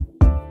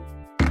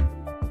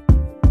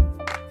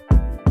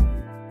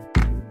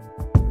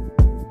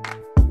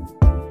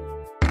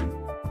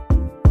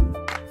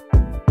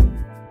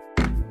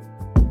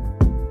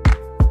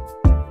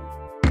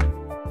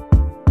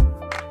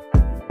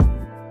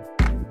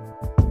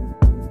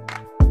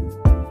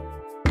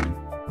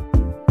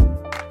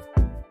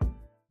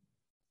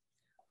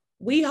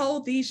We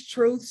hold these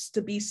truths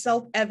to be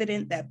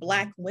self-evident that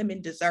Black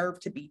women deserve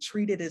to be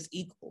treated as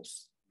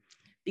equals,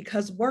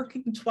 because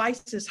working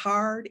twice as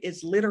hard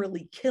is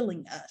literally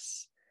killing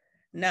us.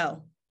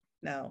 No,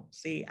 no.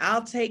 See,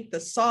 I'll take the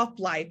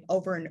soft life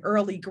over an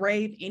early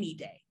grave any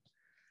day.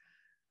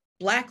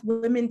 Black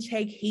women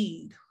take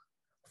heed,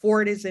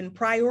 for it is in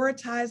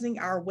prioritizing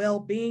our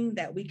well-being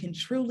that we can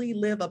truly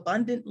live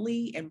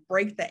abundantly and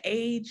break the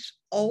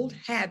age-old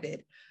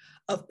habit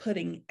of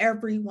putting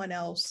everyone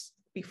else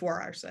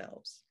before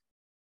ourselves.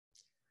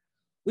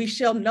 We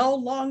shall no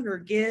longer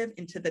give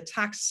into the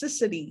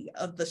toxicity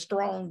of the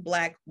strong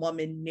Black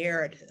woman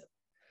narrative.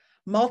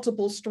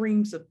 Multiple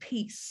streams of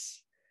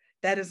peace,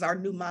 that is our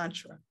new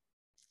mantra.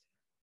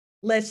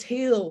 Let's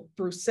heal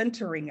through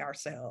centering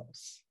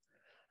ourselves.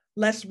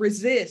 Let's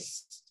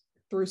resist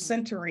through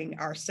centering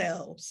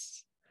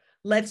ourselves.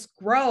 Let's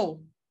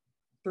grow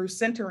through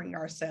centering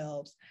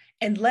ourselves.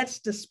 And let's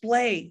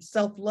display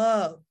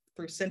self-love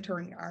through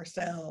centering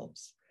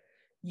ourselves.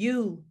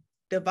 You,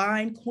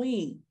 divine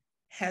queen,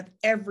 have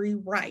every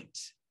right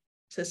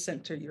to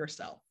center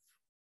yourself.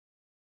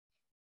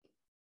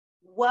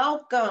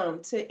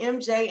 Welcome to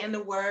MJ and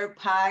the Word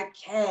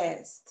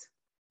podcast.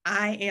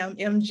 I am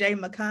MJ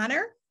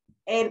McConnor.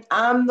 And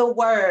I'm the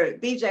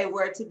Word, BJ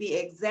Word to be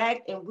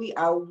exact. And we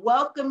are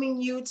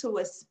welcoming you to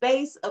a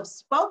space of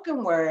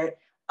spoken word,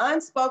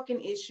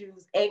 unspoken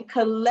issues, and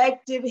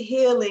collective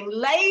healing.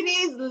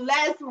 Ladies,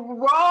 let's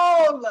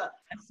roll.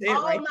 That's it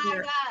right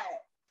there. God.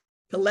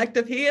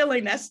 Collective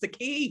healing, that's the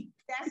key.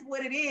 That's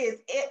what it is.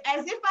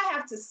 As if I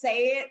have to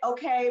say it,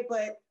 okay?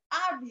 But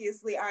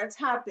obviously our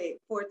topic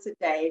for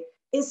today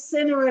is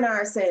centering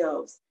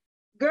ourselves.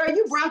 Girl,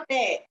 you brought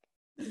that.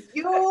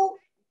 You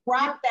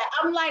brought that.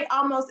 I'm like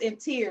almost in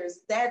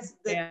tears. That's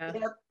the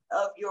depth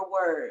of your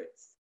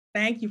words.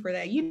 Thank you for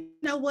that. You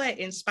know what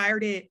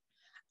inspired it?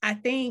 I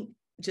think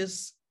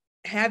just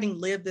having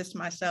lived this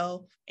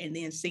myself and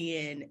then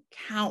seeing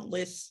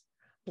countless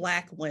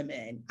Black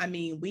women. I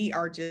mean, we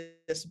are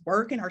just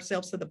working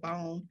ourselves to the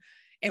bone,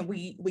 and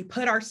we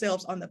put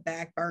ourselves on the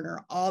back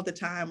burner all the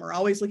time. We're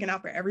always looking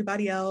out for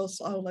everybody else.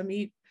 Oh, let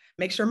me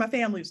make sure my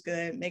family's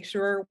good, make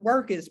sure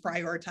work is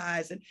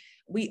prioritized. And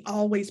we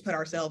always put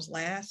ourselves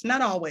last.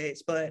 Not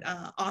always, but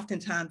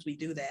oftentimes we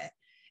do that.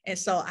 And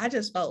so I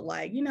just felt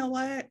like, you know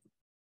what?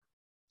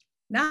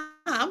 Now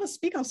I'm gonna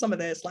speak on some of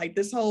this, like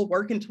this whole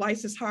working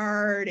twice as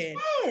hard and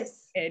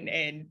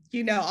and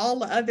you know, all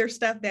the other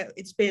stuff that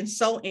it's been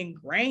so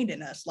ingrained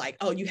in us, like,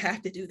 oh, you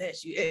have to do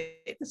this.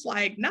 It's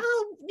like, no,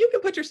 you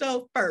can put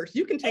yourself first.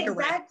 You can take a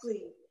rest.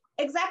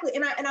 Exactly.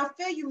 And I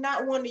feel you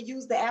not wanting to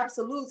use the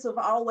absolutes of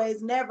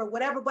always, never,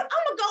 whatever, but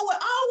I'm gonna go with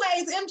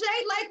always, MJ.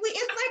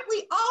 It's like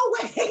we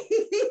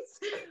always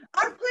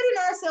are putting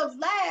ourselves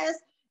last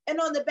and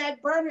on the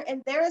back burner.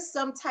 And there is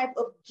some type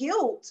of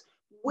guilt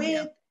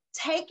with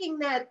taking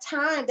that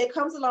time that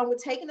comes along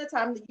with taking the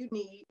time that you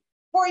need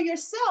for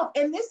yourself.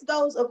 And this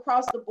goes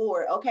across the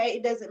board, okay?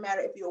 It doesn't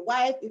matter if you're a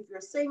wife, if you're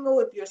single,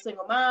 if you're a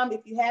single mom,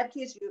 if you have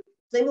kids, you're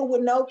single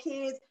with no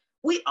kids.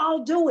 We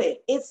all do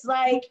it. It's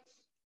like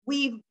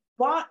we've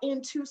bought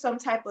into some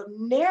type of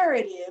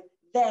narrative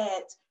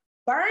that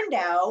burned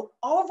out,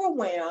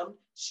 overwhelmed,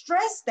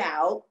 stressed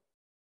out,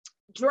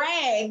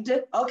 dragged,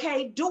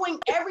 okay, doing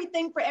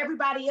everything for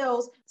everybody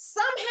else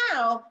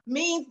somehow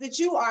means that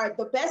you are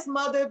the best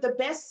mother, the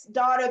best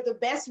daughter, the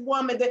best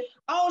woman,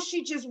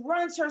 she just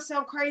runs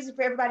herself crazy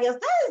for everybody else.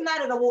 That is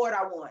not an award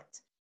I want.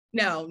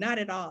 No, not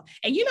at all.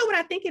 And you know what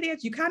I think it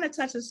is? You kind of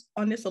touch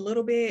on this a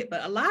little bit,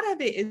 but a lot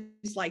of it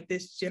is like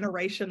this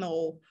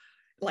generational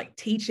like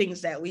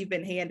teachings that we've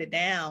been handed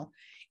down.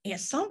 And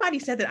somebody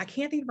said that, I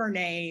can't think of her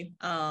name.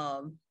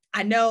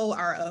 I know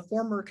our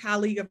former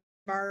colleague of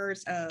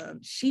ours,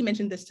 she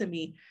mentioned this to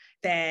me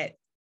that,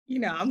 you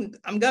know,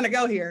 I'm gonna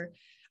go here.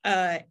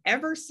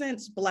 Ever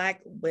since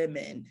Black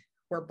women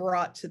were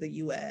brought to the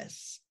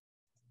US,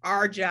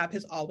 our job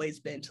has always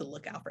been to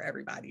look out for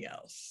everybody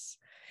else.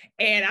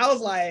 And I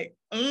was like,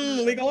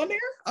 we going there?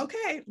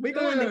 Okay, we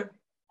going there.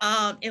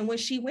 And when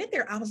she went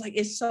there, I was like,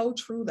 it's so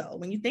true though.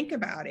 When you think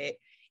about it,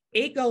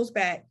 it goes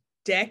back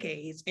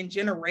decades and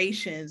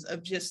generations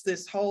of just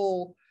this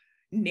whole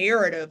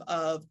narrative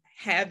of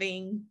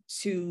having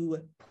to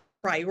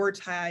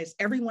prioritize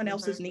everyone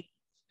else's needs.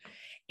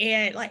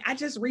 And like, I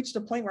just reached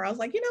a point where I was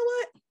like, you know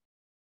what?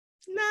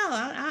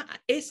 No,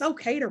 it's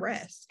okay to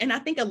rest. And I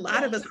think a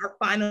lot of us are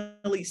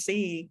finally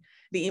seeing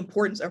the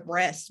importance of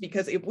rest,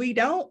 because if we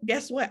don't,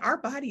 guess what? Our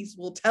bodies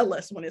will tell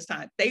us when it's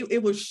time.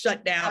 It will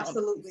shut down.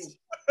 Absolutely.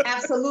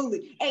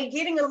 Absolutely. And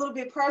getting a little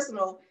bit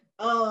personal,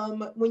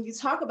 when you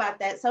talk about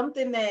that,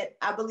 something that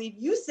I believe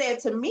you said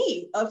to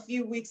me a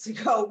few weeks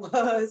ago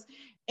was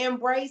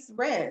embrace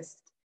rest.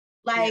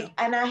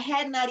 And I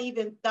had not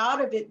even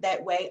thought of it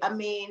that way. I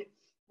mean,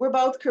 we're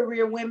both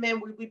career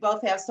women. We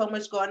both have so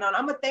much going on.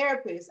 I'm a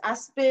therapist. I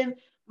spend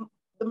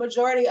the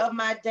majority of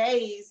my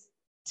days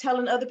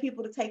telling other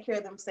people to take care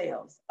of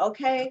themselves.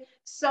 Okay.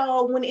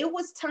 So when it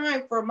was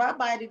time for my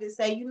body to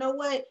say, you know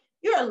what,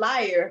 you're a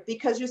liar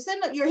because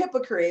you're a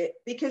hypocrite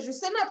because you're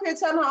sitting up here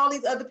telling all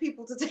these other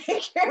people to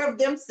take care of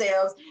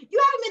themselves.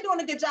 You haven't been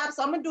doing a good job,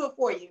 so I'm gonna do it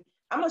for you.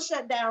 I'm gonna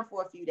shut down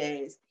for a few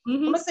days.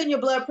 I'm gonna send your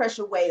blood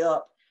pressure way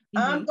up.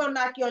 I'm gonna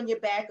knock you on your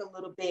back a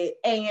little bit.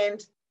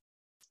 And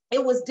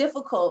it was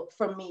difficult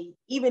for me,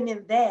 even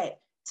in that,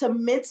 to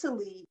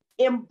mentally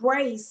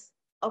embrace,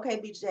 okay,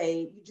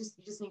 BJ, you just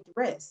need to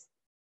rest.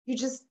 You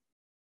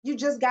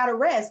just gotta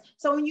rest.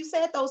 So when you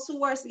said those two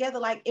words together,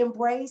 like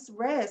embrace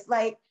rest,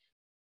 like,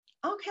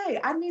 okay,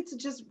 I need to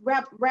just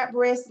wrap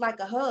rest like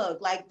a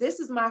hug. Like,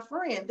 this is my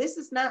friend. This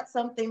is not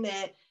something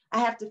that I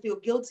have to feel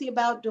guilty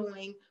about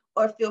doing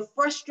or feel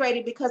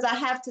frustrated because I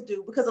have to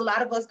do, because a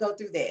lot of us go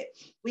through that.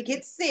 We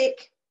get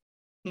sick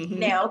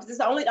now, because it's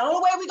the only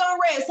way we're gonna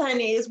rest,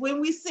 honey, is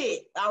when we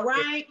sick. All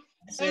right.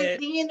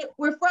 And then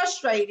we're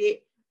frustrated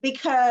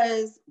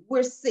because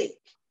we're sick.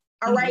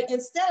 All right.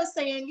 Instead of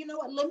saying, you know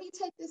what, let me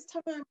take this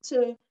time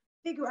to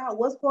figure out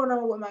what's going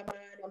on with my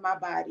mind and my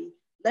body.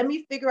 Let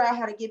me figure out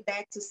how to get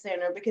back to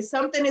center, because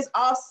something is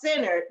off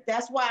centered.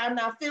 That's why I'm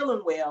not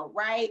feeling well.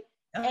 Right.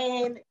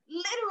 And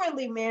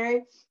literally,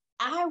 Mary,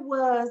 I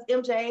was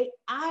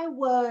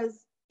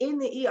in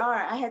the ER.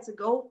 I had to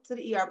go to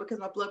the ER because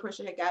my blood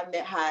pressure had gotten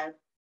that high.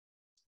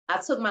 I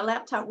took my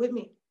laptop with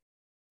me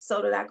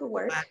so that I could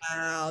work.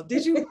 Wow.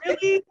 Did you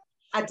really?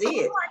 I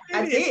did. Oh,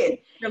 I did.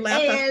 Your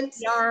laptop and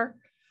ER.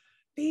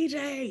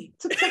 BJ.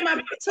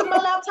 took my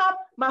laptop,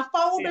 my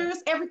folders,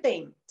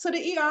 everything to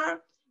the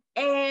ER.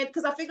 And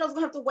because I figured I was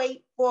gonna have to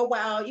wait for a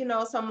while,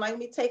 so I'm like, let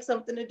me take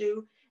something to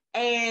do.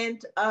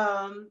 And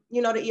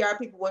the ER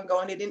people weren't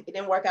going. It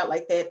didn't work out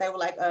like that. They were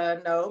like,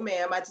 no,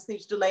 ma'am, I just need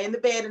you to lay in the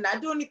bed and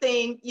not do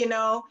anything,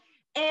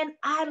 And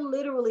I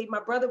literally, my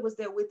brother was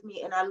there with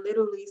me, and I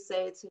literally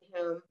said to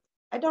him,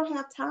 I don't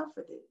have time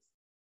for this.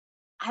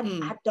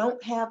 I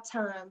don't have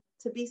time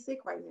to be sick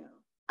right now.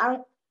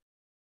 How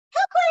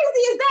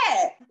crazy is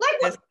that?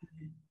 Like, what?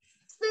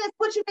 Sis,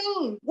 what you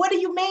mean? What do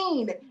you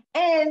mean?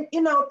 And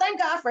thank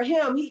God for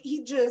him.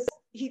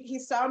 He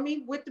saw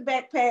me with the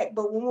backpack,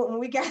 but when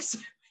we got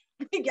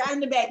in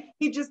the back,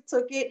 he just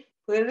took it,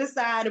 put it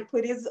aside, and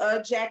put his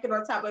jacket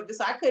on top of it.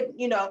 So I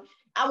couldn't,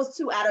 I was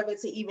too out of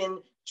it to even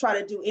try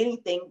to do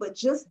anything. But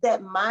just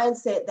that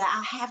mindset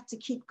that I have to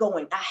keep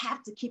going. I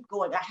have to keep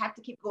going. I have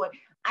to keep going.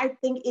 I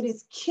think it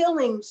is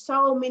killing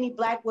so many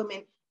Black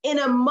women in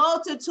a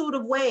multitude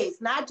of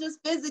ways, not just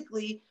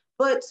physically,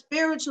 but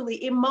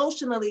spiritually,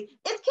 emotionally.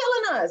 It's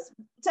killing us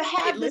to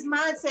have this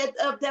mindset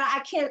of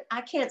that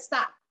I can't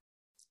stop.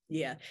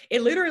 Yeah,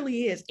 it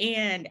literally is.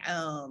 And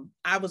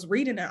I was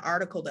reading an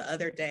article the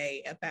other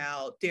day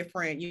about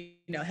different,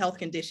 health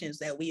conditions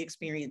that we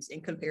experience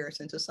in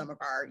comparison to some of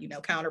our,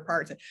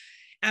 counterparts.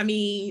 I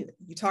mean,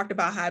 you talked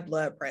about high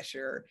blood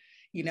pressure,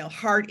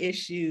 heart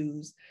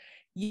issues,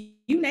 you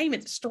name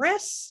it,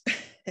 stress.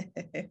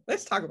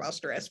 Let's talk about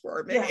stress for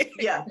a minute.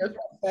 Yeah.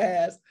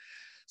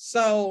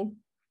 So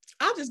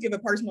I'll just give a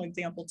personal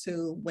example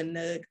too. When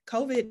the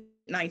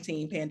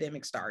COVID-19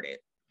 pandemic started,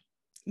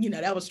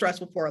 that was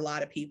stressful for a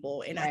lot of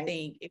people. And I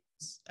think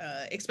it's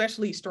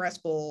especially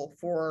stressful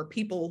for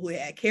people who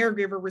had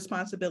caregiver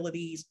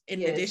responsibilities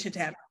in addition to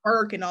having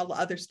work and all the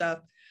other stuff.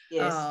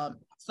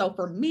 So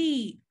for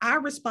me, I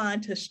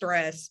respond to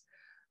stress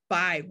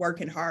by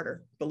working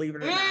harder, believe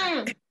it or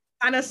not.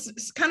 Kind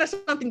of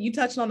something you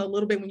touched on a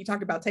little bit when you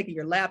talked about taking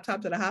your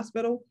laptop to the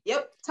hospital.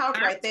 Yep, talk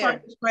right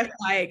there. Stress,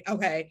 like,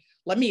 okay,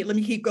 let me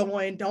keep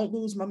going. Don't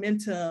lose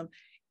momentum.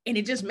 And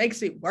it just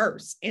makes it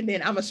worse. And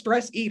then I'm a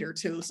stress eater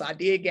too. So I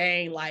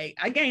gained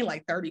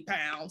like 30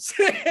 pounds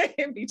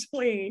in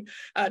between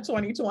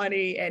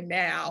 2020 and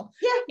now.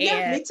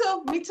 Yeah, me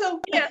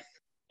too. Yeah.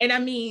 And I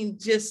mean,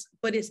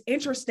 but it's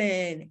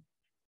interesting.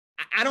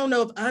 I don't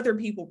know if other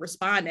people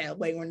respond that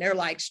way when they're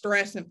like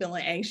stressed and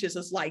feeling anxious.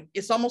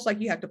 It's almost like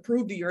you have to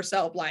prove to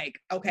yourself, like,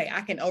 okay,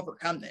 I can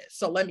overcome this.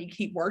 So let me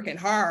keep working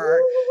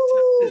hard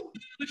to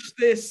push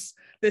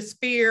this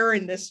fear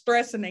and this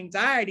stress and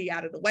anxiety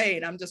out of the way.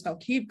 And I'm just going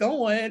to keep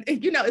going. And,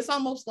 it's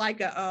almost like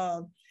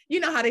how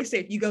they say,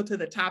 if you go to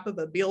the top of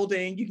a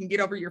building, you can get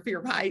over your fear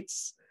of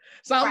heights.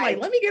 So I'm like,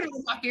 let me get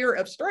over my fear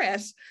of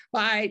stress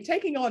by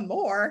taking on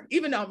more,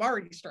 even though I'm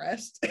already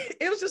stressed.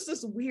 It was just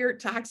this weird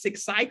toxic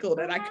cycle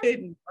that I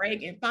couldn't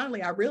break. And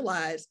finally, I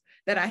realized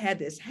that I had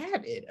this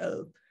habit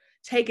of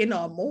taking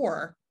on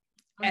more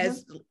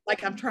as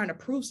like I'm trying to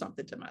prove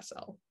something to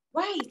myself.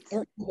 Right.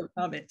 Or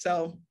overcome it.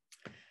 So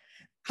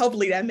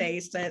hopefully that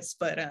made sense.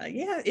 But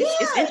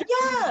it's interesting.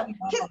 Yeah.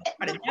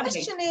 The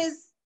question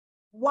is,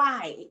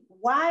 why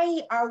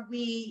are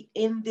we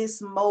in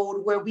this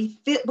mode where we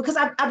feel, because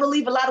I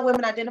believe a lot of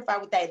women identify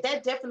with that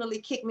definitely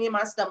kicked me in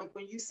my stomach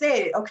when you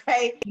said it.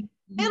 Okay,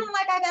 feeling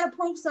like I gotta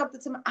prove something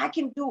to me. I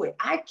can do it.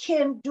 I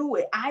can do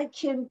this.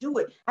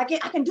 I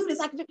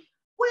can do it.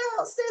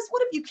 Well, sis,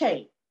 what if you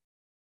can't?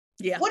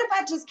 Yeah. What if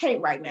I just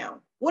can't right now?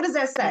 What does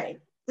that say?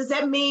 Does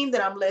that mean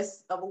that I'm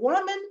less of a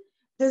woman?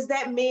 Does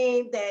that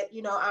mean that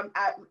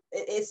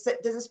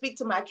does it speak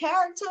to my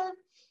character?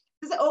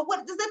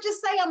 What does that just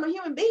say? I'm a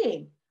human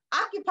being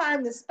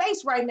occupying the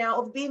space right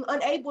now of being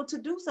unable to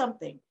do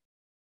something.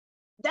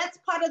 that's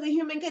part of the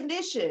human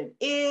condition,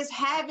 is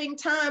having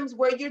times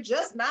where you're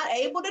just not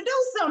able to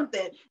do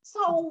something.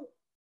 So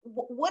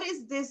what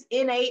is this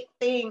innate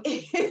thing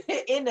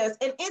in us?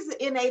 And is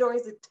it innate or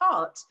is it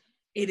taught?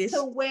 It is.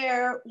 To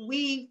where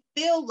we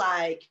feel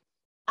like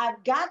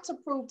I've got to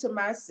prove to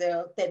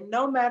myself that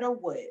no matter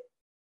what,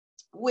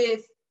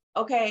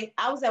 okay,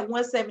 I was at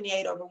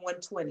 178 over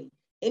 120.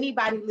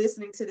 Anybody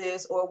listening to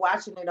this or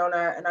watching it on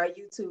our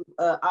YouTube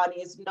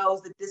audience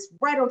knows that this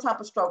right on top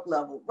of stroke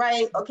level,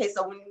 right? Okay,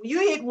 so when you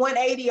hit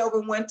 180 over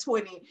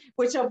 120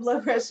 with your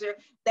blood pressure,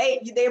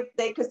 they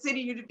consider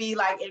you to be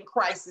like in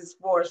crisis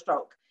for a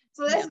stroke.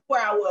 So that's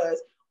where I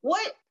was.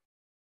 What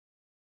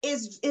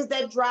is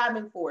that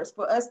driving force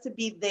for us to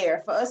be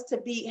there, for us to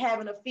be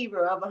having a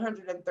fever of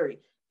 103?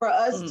 For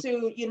us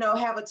to,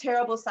 have a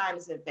terrible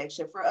sinus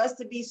infection, for us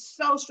to be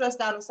so stressed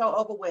out and so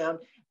overwhelmed.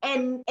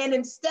 And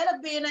instead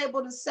of being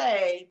able to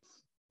say,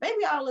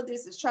 maybe all of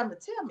this is trying to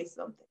tell me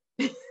something,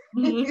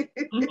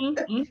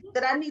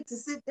 that I need to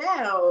sit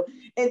down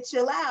and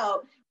chill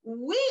out,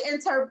 we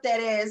interpret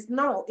that as,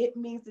 no, it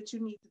means that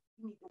you need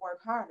to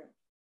work harder.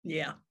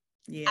 Yeah.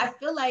 I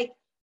feel like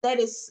that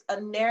is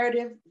a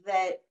narrative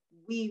that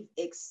we've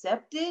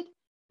accepted.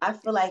 I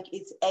feel like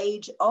it's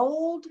age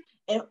old.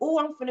 And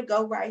I'm gonna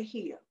go right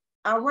here.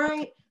 All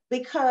right.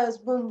 Because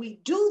when we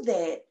do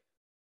that,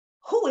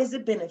 who is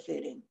it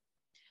benefiting?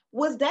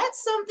 Was that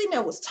something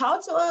that was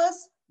taught to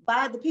us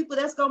by the people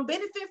that's gonna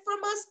benefit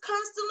from us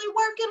constantly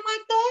working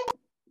like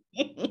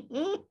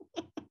that?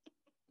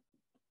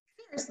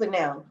 Seriously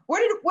now,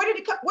 where did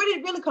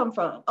it really come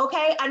from?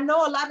 Okay, I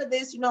know a lot of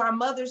this, our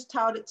mothers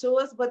taught it to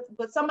us, but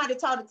somebody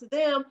taught it to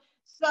them.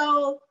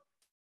 So,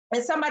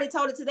 and somebody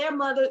taught it to their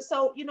mother.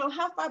 So,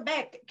 how far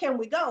back can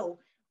we go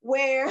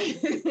where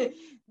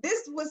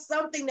this was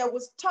something that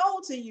was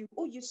told to you?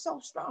 Oh, you're so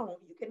strong.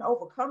 You can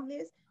overcome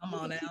this. Come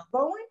on now. Keep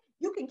going.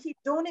 You can keep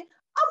doing it.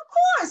 Of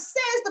course,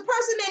 says the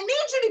person that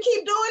needs you to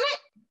keep doing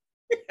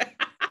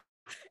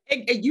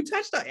it. and you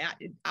touched on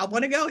it. I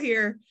want to go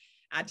here.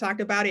 I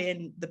talked about it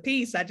in the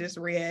piece I just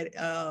read.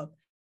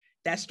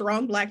 That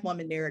strong Black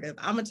woman narrative.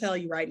 I'm gonna tell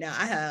you right now.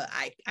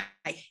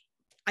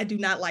 I do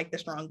not like the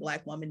strong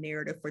Black woman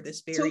narrative for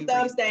this very reason. 2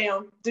 thumbs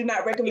down. Do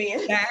not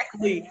recommend.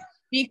 Exactly.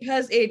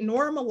 Because it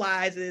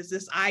normalizes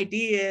this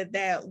idea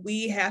that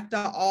we have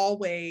to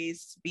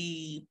always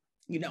be,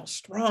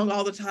 strong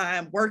all the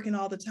time, working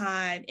all the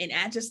time. And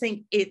I just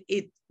think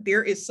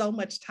there is so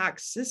much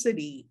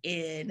toxicity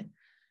in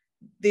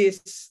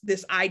this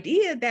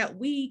idea that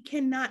we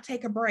cannot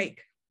take a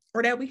break,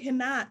 or that we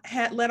cannot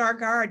let our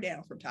guard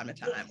down from time to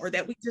time, or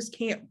that we just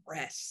can't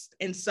rest.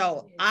 And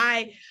so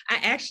I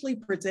actually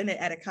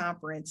presented at a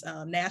conference,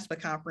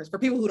 NASPA conference. For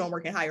people who don't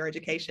work in higher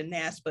education,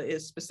 NASPA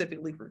is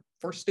specifically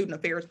for student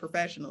affairs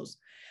professionals.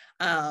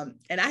 And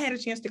I had a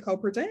chance to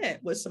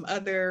co-present with some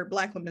other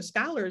Black women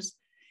scholars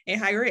in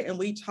higher ed, and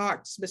we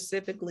talked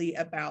specifically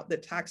about the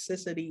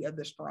toxicity of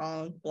the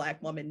strong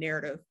Black woman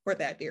narrative for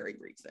that very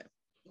reason.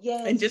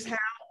 Yes. And just how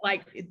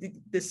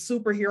the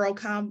superhero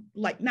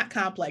not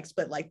complex,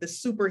 but like the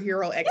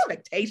superhero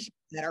expectations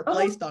that are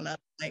placed on us.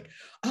 Like,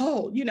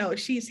 oh,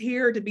 she's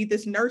here to be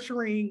this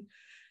nurturing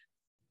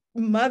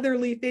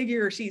motherly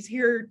figure. She's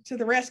here to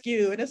the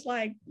rescue. And it's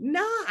like, nah,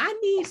 I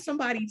need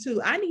somebody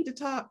too. I need to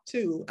talk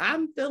too.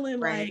 I'm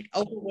feeling like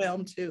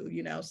overwhelmed too,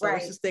 So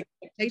it's just the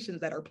expectations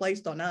that are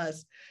placed on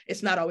us.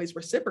 It's not always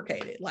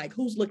reciprocated. Like,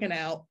 who's looking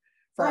out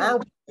for our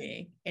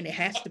being? And it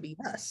has to be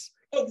us.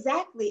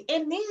 Exactly.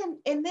 And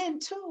then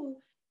too,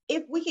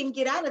 if we can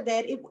get out of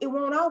that, it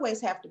won't always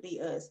have to be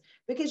us,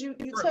 because you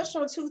touched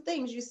on 2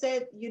 things. You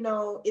said,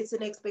 it's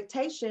an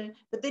expectation,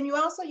 but then you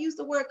also use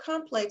the word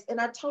complex.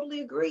 And I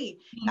totally agree.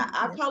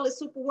 I call it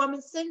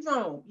Superwoman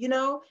syndrome,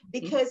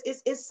 because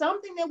it's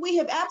something that we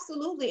have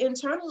absolutely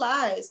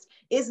internalized.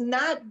 It's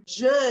not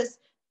just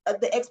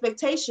the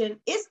expectation.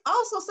 It's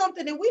also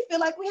something that we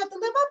feel like we have to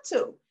live up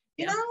to,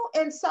 you know?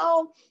 And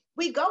so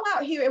we go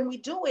out here and we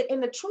do it.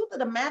 And the truth of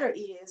the matter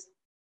is,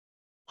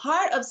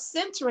 part of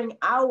centering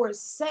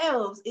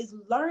ourselves is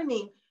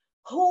learning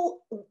who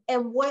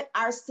and what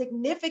our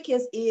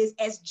significance is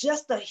as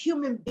just a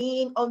human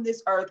being on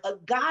this earth, a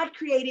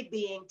God-created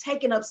being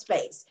taking up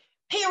space,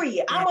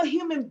 period. I'm a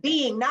human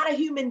being, not a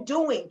human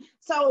doing.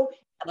 So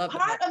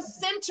part of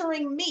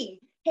centering me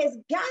has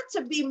got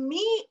to be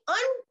me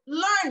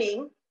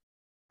unlearning,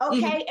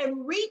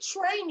 and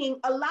retraining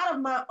a lot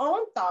of my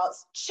own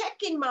thoughts,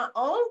 checking my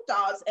own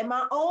thoughts and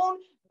my own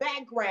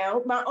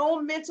background, my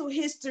own mental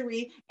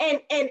history,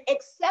 and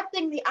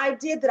accepting the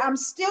idea that I'm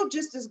still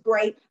just as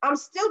great, I'm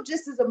still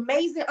just as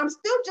amazing, I'm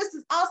still just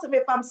as awesome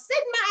if I'm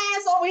sitting my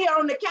ass over here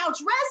on the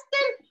couch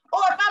resting, or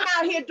if I'm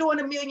out here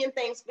doing a million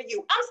things for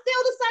you. I'm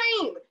still the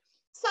same.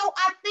 So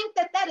I think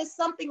that is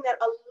something that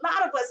a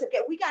lot of us have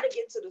got. We got to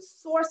get to the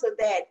source of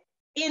that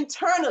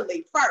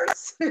internally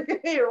first,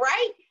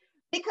 right?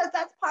 Because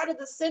that's part of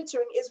the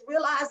centering, is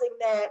realizing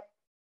that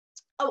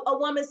a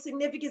woman's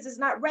significance is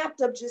not wrapped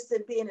up just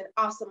in being an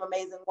awesome,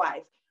 amazing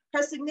wife.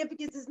 her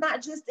significance is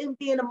not just in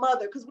being a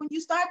mother. Because when you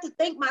start to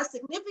think my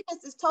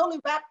significance is totally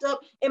wrapped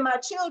up in my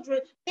children,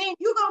 then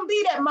you're going to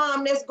be that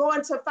mom that's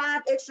going to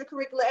 5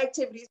 extracurricular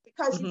activities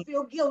because you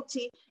feel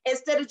guilty,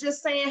 instead of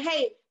just saying,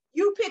 hey,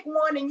 you pick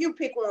one and you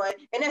pick one,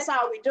 and that's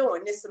all we're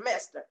doing this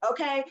semester,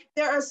 okay?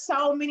 There are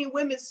so many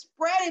women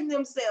spreading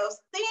themselves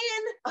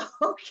thin,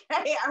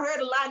 okay? I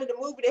heard a line in the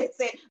movie that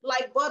said,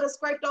 like butter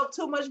scraped off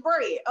too much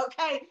bread,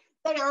 okay?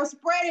 They are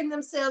spreading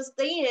themselves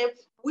thin.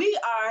 We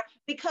are,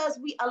 because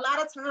a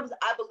lot of times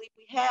I believe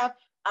we have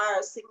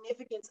our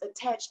significance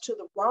attached to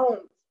the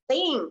wrong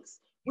things.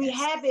 We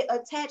have it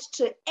attached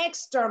to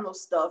external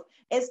stuff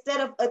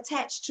instead of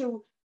attached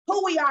to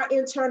who we are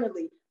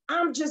internally.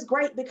 I'm just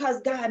great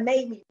because God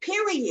made me,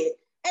 period.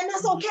 And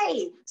that's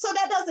okay. So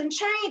that doesn't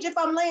change if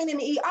I'm laying in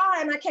the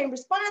ER and I can't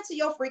respond to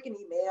your freaking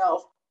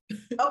email.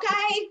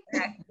 Okay?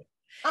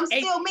 I'm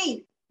still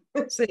me.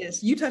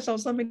 Sis, you touched on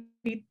so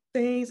many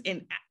things.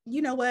 And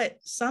you know what?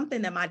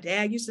 Something that my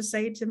dad used to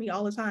say to me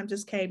all the time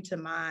just came to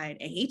mind.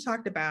 And he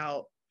talked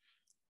about,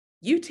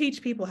 you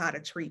teach people how to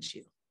treat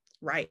you,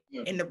 right?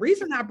 And the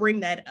reason I bring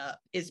that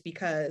up is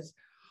because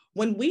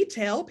when we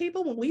tell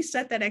people, when we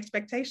set that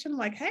expectation,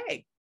 like,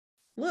 hey,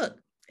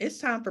 look, it's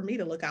time for me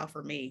to look out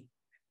for me.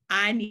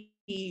 I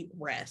need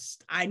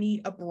rest. I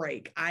need a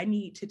break. I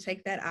need to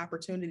take that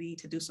opportunity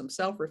to do some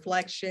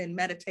self-reflection,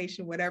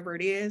 meditation, whatever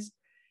it is.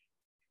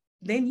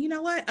 Then you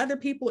know what? Other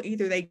people,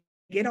 either they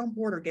get on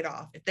board or get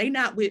off.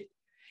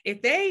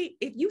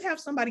 If you have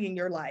somebody in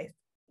your life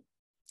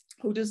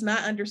who does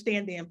not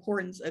understand the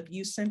importance of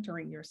you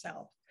centering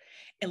yourself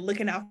and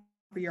looking out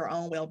for your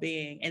own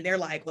well-being, and they're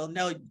like, well,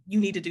 no,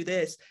 you need to do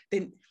this,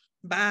 then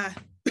bye.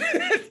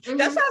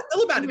 That's how I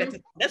feel about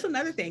it. That's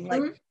another thing.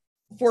 Like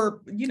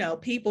for,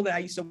 people that I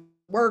used to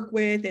work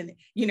with, and,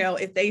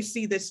 if they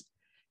see this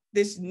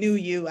new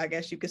you, I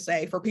guess you could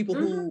say, for people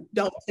who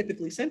don't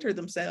typically center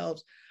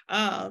themselves,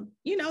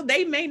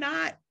 they may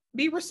not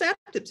be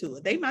receptive to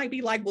it. They might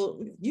be like, well,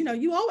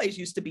 you always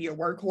used to be a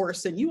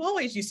workhorse and you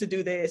always used to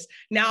do this.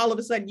 Now, all of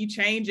a sudden you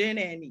change in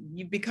and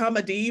you become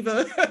a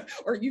diva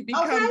or you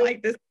become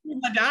like this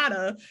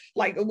Madonna.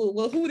 Like,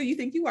 well, who do you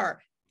think you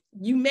are?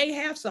 You may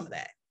have some of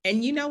that.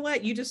 And you know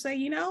what? You just say,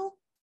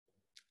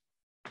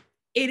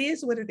 it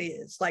is what it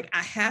is. Like,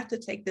 I have to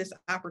take this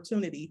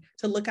opportunity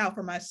to look out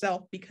for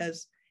myself,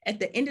 because at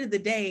the end of the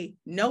day,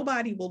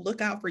 nobody will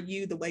look out for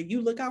you the way you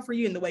look out for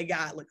you and the way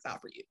God looks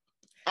out for you.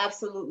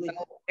 Absolutely.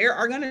 So there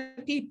are going to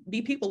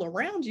be people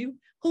around you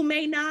who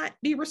may not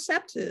be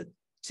receptive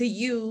to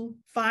you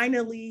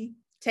finally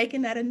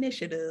taking that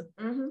initiative.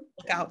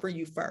 Look out for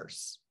you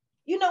first.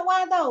 You know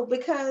why though?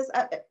 Because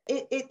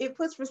it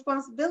puts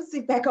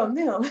responsibility back on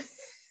them.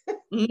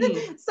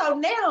 So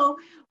now,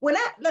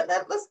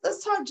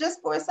 let's talk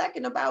just for a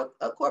second about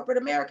corporate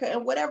America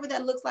and whatever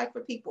that looks like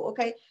for people.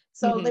 Okay,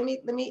 so let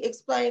me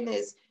explain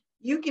this.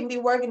 You can be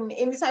working in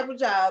any type of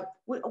job.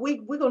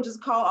 We're gonna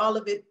just call all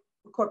of it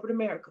corporate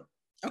America.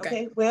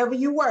 Okay, wherever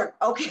you work.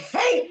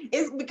 Okay,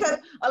 it's because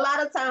a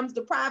lot of times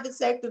the private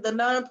sector, the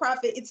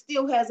nonprofit, it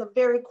still has a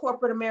very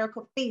corporate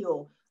America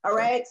feel. All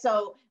right,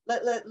 so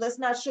let's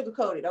not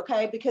sugarcoat it.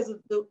 Okay, because of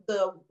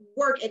the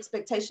work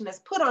expectation that's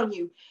put on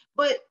you.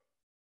 But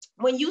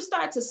when you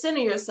start to center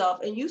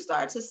yourself and you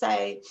start to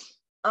say,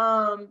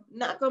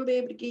 not going to be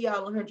able to give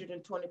y'all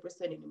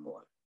 120%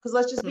 anymore. Because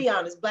let's just be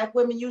honest, Black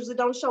women usually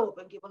don't show up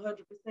and give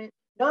 100%.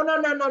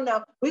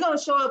 No. We're going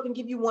to show up and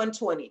give you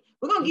 120.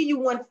 We're going to give you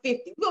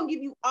 150. We're going to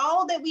give you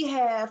all that we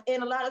have.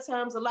 And a lot of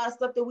times, a lot of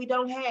stuff that we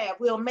don't have,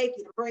 we'll make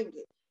it and bring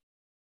it.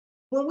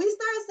 When we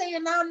start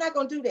saying, no, I'm not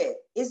going to do that.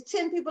 It's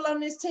 10 people on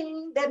this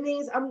team. That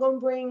means I'm going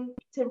to bring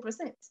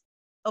 10%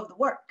 of the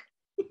work.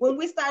 When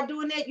we start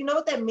doing that, you know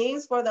what that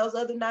means for those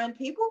other 9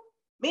 people?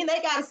 I mean,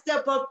 they got to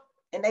step up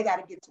and they got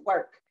to get to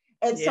work.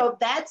 And so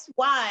that's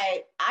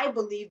why I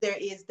believe there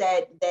is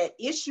that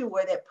issue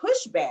or that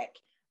pushback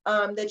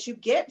that you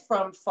get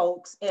from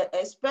folks,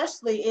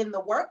 especially in the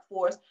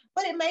workforce,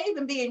 but it may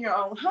even be in your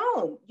own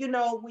home.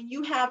 When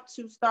you have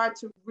to start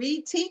to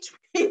reteach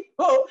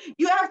people,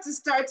 you have to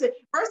start to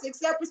first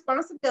accept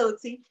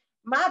responsibility.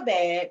 My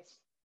bad.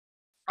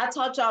 I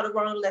taught y'all the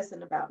wrong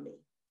lesson about me.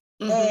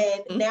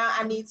 And now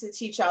I need to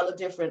teach y'all a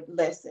different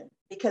lesson,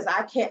 because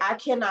I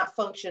cannot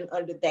function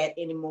under that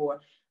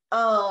anymore.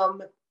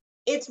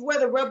 It's where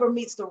the rubber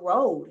meets the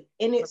road,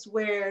 and it's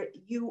where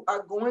you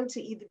are going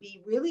to either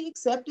be really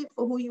accepted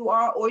for who you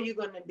are, or you're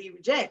going to be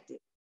rejected,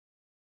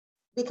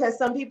 because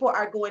some people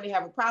are going to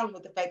have a problem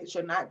with the fact that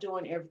you're not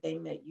doing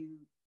everything that you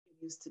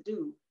used to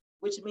do,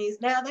 which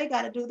means now they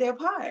got to do their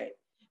part.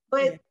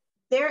 But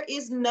there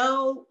is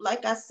no,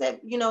 like I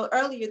said,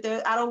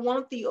 earlier, I don't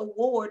want the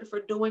award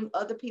for doing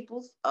other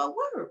people's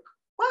work.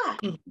 Why?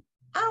 I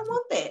don't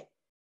want that.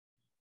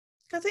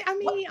 Because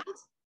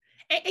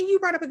and you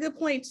brought up a good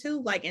point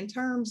too, like in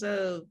terms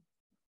of,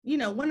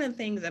 one of the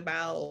things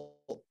about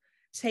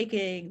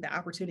taking the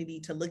opportunity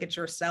to look at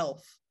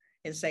yourself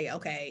and say,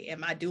 okay,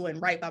 am I doing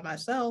right by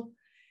myself?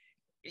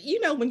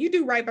 when you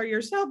do right by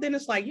yourself, then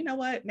it's like, you know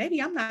what,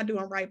 maybe I'm not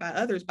doing right by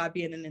others by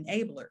being an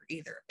enabler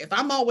either. If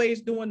I'm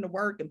always doing the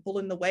work and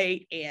pulling the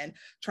weight and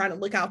trying to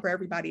look out for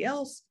everybody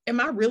else,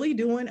 am I really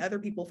doing other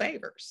people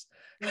favors?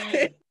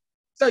 Right.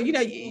 So,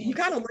 you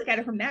kind of look at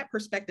it from that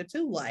perspective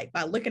too. Like,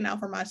 by looking out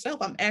for myself,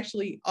 I'm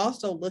actually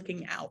also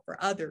looking out for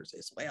others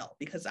as well,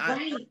 because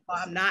Right.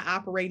 I'm not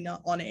operating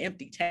on an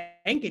empty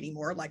tank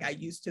anymore like I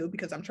used to,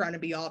 because I'm trying to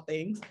be all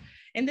things.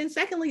 And then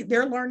secondly,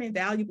 they're learning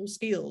valuable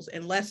skills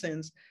and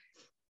lessons.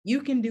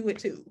 You can do it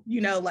too.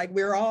 Like,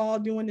 we're all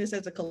doing this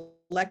as a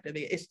collective.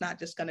 It's not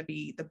just going to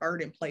be the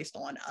burden placed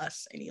on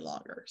us any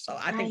longer. So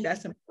I think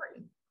that's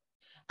important.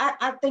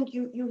 I think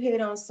you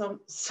hit on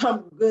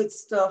some good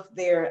stuff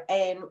there.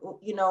 And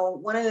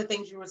one of the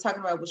things you were talking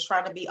about was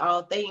trying to be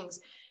all things.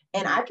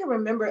 And I can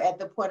remember at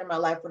the point in my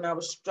life when I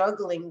was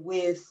struggling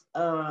with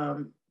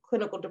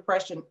clinical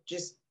depression,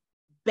 just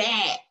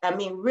bad. I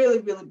mean, really,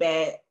 really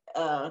bad.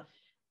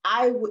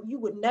 You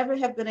would never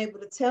have been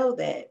able to tell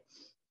that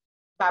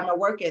by my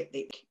work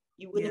ethic.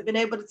 You wouldn't have been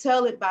able to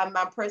tell it by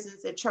my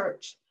presence at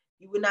church.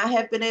 You would not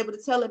have been able to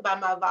tell it by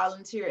my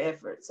volunteer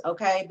efforts,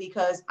 okay?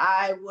 Because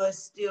I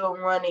was still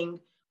running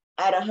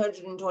at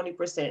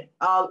 120%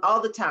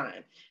 all the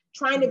time,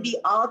 trying to be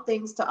all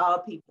things to all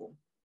people,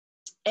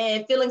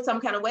 and feeling some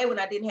kind of way when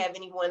I didn't have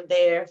anyone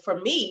there for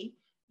me,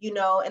 and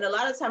a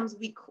lot of times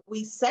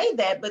we say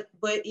that, but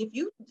if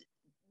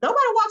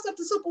nobody walks up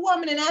to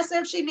Superwoman and asks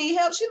her if she need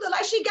help, she look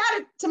like she got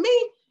it to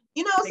me.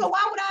 So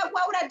why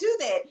would I do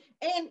that?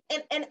 And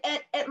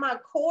at my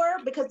core,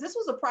 because this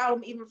was a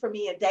problem even for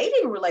me in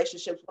dating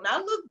relationships, when I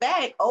look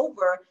back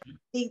over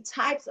the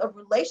types of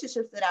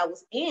relationships that I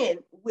was in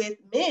with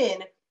men,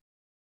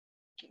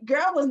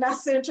 girl, was not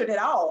centered at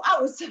all. I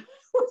was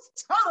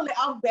totally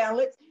off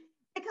balance,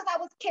 because I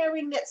was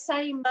carrying that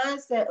same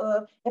mindset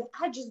of, if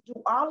I just do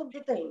all of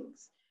the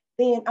things,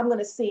 then I'm going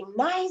to seem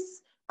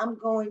nice. I'm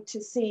going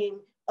to seem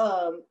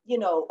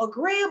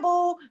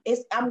agreeable.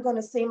 I'm going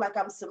to seem like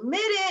I'm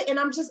submitted, and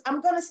I'm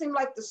going to seem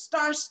like the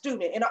star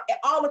student, and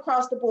all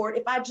across the board,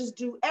 if I just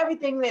do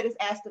everything that is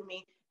asked of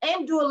me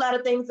and do a lot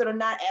of things that are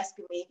not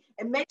asking me,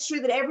 and make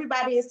sure that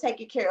everybody is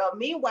taken care of.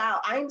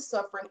 Meanwhile, I am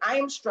suffering, I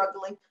am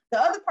struggling.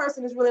 The other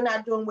person is really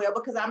not doing well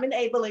because I'm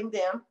enabling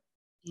them.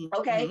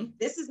 Okay,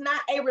 this is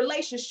not a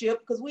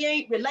relationship, because we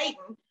ain't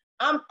relating.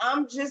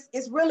 I'm just,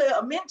 it's really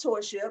a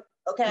mentorship.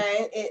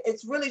 Okay,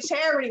 it's really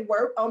charity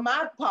work on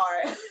my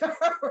part,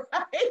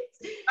 right?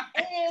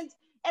 And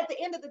at the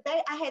end of the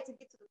day, I had to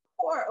get to the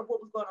core of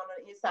what was going on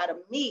the inside of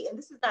me. And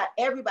this is not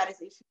everybody's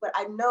issue, but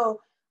I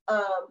know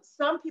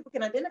some people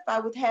can identify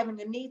with having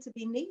the need to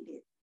be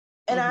needed.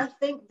 And I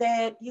think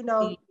that,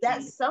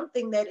 that's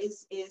something that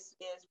is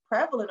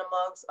prevalent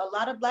amongst a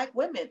lot of Black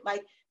women.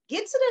 Like,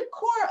 get to the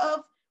core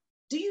of,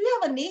 do you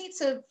have a need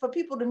for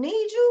people to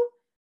need you?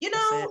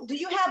 Do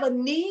you have a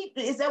need?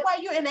 Is that why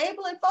you're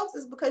enabling folks?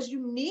 Is because you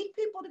need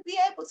people to be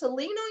able to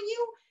lean on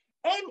you?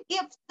 And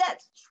if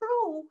that's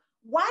true,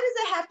 why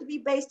does it have to be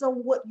based on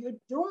what you're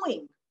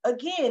doing?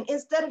 Again,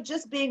 instead of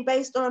just being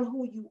based on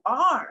who you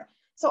are.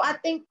 So I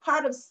think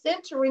part of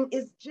centering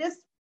is just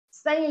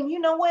saying, you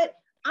know what?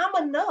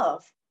 I'm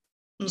enough.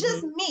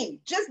 Just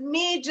me,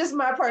 just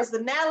my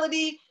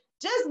personality,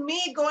 just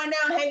me going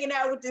out, hanging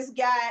out with this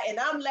guy, and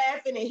I'm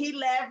laughing and he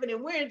laughing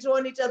and we're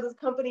enjoying each other's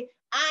company.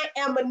 I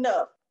am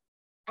enough.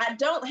 I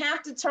don't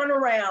have to turn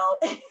around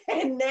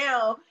and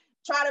now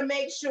try to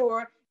make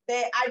sure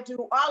that I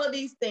do all of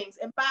these things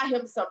and buy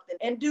him something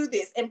and do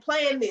this and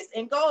plan this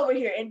and go over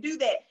here and do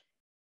that,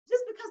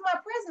 just because my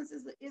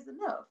presence is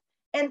enough.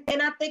 And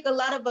I think a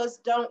lot of us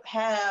don't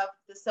have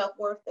the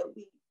self-worth that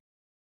we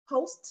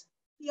post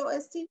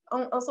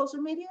on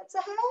social media to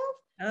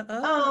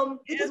have.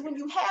 Because when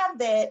you have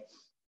that,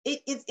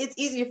 it's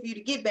easier for you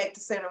to get back to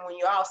center when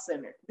you're off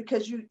center,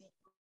 because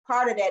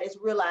part of that is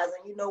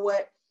realizing, you know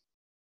what,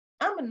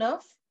 I'm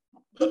enough.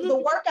 The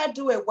work I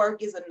do at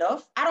work is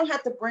enough. I don't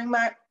have to bring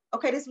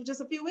this was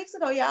just a few weeks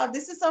ago, y'all.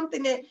 This is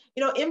something that,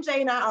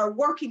 MJ and I are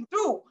working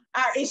through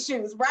our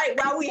issues, right?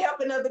 While we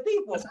helping other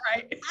people. That's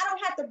right. I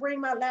don't have to bring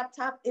my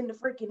laptop in the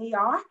freaking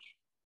ER,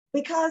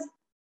 because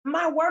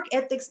my work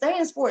ethic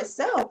stands for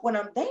itself when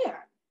I'm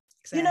there.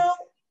 Exactly.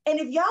 And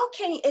if y'all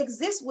can't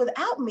exist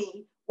without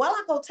me while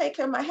I go take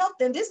care of my health,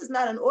 then this is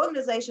not an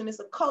organization, it's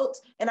a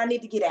cult, and I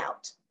need to get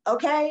out.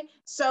 Okay?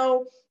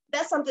 So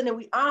that's something that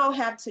we all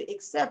have to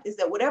accept, is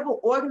that whatever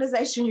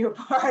organization you're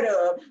part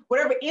of,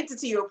 whatever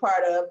entity you're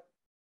part of,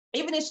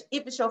 even if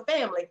it's your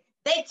family,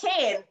 they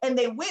can and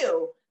they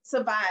will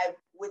survive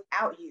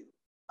without you.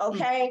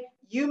 Okay?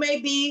 You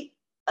may be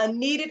a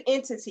needed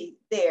entity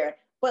there,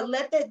 but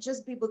let that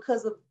just be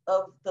because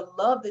of the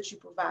love that you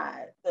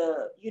provide,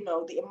 the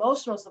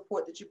emotional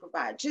support that you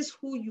provide, just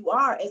who you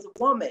are as a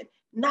woman,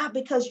 not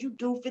because you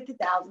do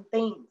 50,000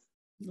 things.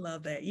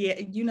 Love that. Yeah,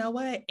 you know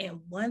what? And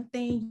one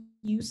thing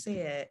you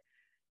said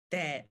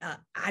that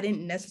I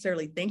didn't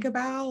necessarily think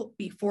about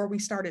before we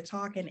started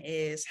talking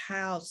is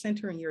how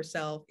centering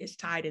yourself is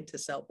tied into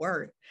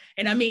self-worth.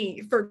 And I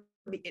mean,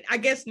 I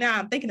guess now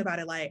I'm thinking about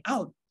it like,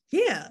 oh,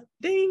 Yeah,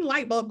 ding,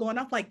 light bulb going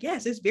off. Like,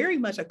 yes, it's very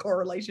much a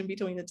correlation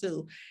between the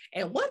two.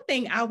 And one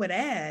thing I would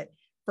add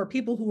for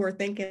people who are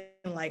thinking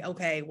like,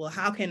 okay, well,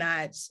 how can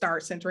I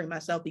start centering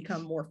myself,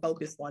 become more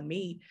focused on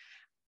me?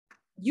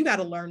 You got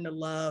to learn to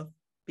love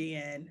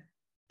being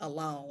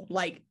alone.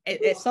 Like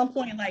at some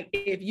point, like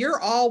if you're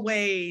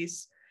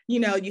always,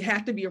 you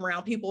have to be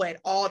around people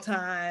at all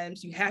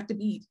times, you have to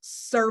be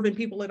serving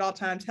people at all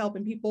times,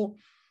 helping people,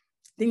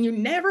 then you're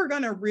never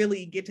going to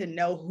really get to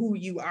know who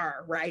you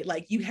are, right?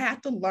 Like you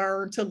have to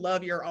learn to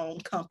love your own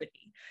company.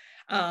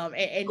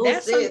 And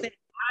that's something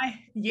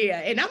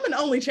and I'm an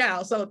only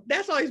child. So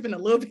that's always been a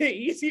little bit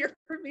easier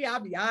for me, I'll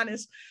be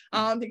honest.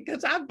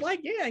 Because I'm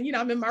like,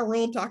 I'm in my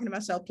room talking to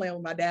myself, playing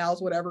with my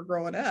dolls, whatever,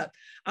 growing up.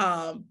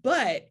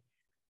 But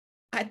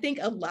I think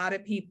a lot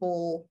of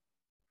people,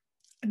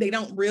 they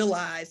don't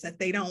realize that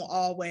they don't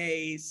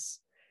always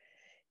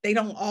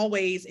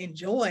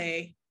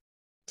enjoy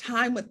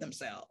time with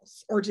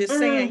themselves, or just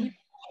saying, let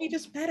me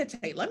just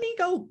meditate. Let me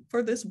go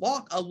for this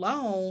walk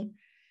alone,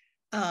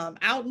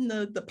 out in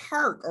the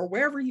park or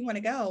wherever you want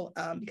to go.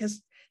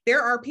 Because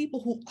there are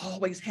people who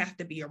always have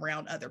to be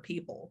around other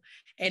people.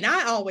 And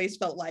I always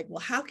felt like, well,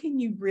 how can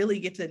you really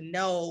get to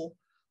know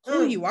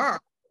who you are?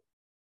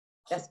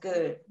 That's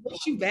good.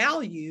 What you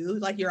value,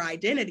 like your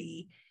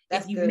identity,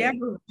 if you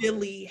never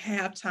really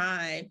have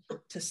time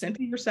to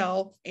center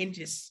yourself and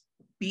just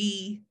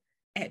be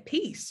at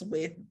peace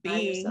with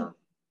being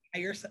by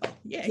yourself.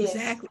 Yeah, yes.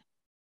 Exactly.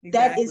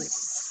 That is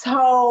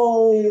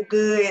so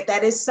good.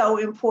 That is so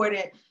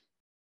important.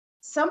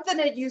 Something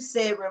that you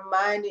said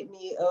reminded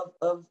me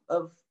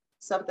of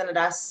something that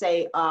I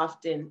say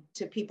often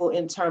to people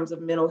in terms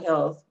of mental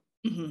health.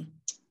 Mm-hmm.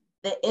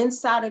 The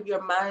inside of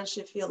your mind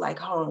should feel like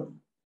home.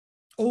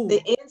 Ooh.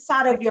 The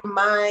inside of your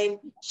mind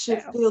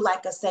should feel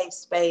like a safe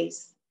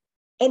space.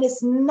 And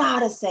it's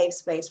not a safe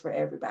space for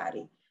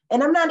everybody.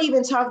 And I'm not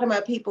even talking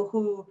about people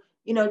who,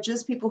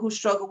 just people who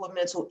struggle with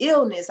mental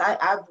illness.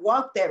 I've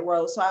walked that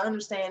road, so I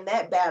understand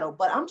that battle.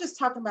 But I'm just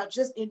talking about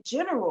just in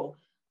general.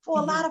 For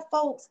a lot of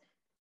folks,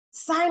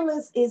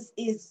 silence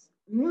is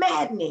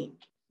maddening.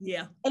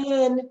 Yeah.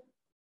 And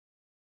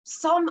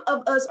some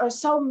of us are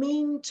so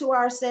mean to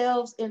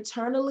ourselves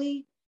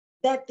internally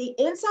that the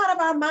inside of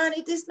our mind,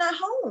 it is not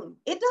home.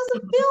 It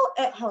doesn't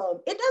feel at home.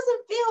 It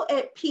doesn't feel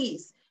at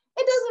peace.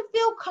 It doesn't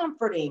feel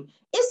comforting.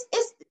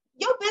 It's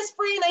your best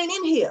friend ain't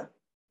in here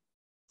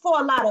for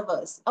a lot of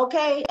us,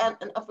 okay? And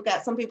I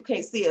forgot, some people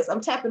can't see us.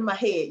 I'm tapping my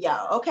head,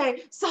 y'all,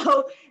 okay?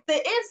 So the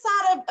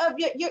inside of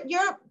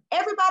your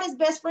everybody's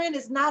best friend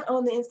is not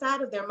on the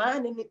inside of their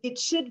mind, and it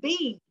should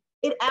be.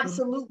 It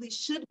absolutely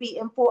should be.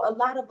 And for a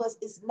lot of us,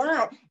 it's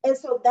not. And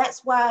so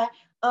that's why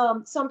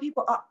some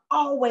people are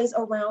always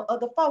around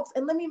other folks.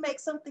 And let me make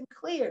something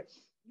clear.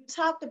 You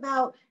talked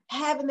about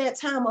having that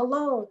time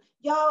alone.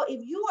 Y'all, if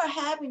you are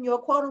having your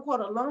quote unquote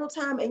alone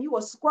time and you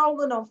are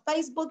scrolling on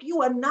Facebook,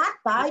 you are not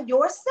by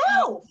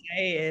yourself.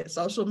 Yeah,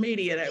 social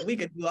media, that we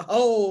could do a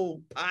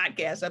whole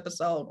podcast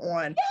episode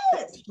on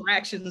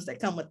distractions that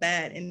come with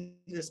that, and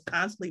just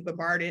constantly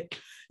bombarded.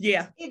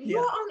 Yeah. If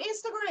you're on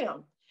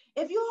Instagram,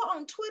 if you're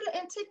on Twitter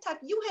and TikTok,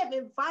 you have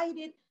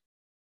invited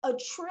a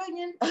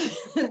trillion,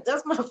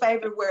 that's my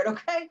favorite word,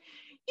 okay?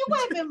 You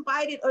have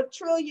invited a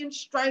trillion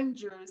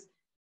strangers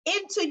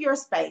into your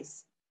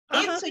space,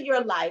 into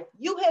your life.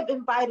 You have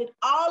invited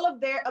all of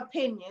their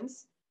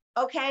opinions,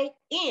 okay,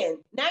 in.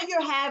 Now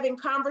you're having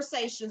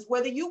conversations,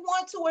 whether you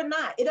want to or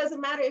not. It doesn't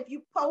matter if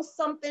you post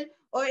something,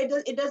 or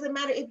it doesn't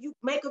matter if you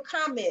make a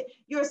comment.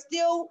 You're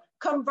still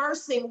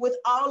conversing with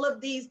all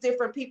of these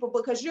different people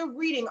because you're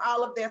reading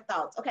all of their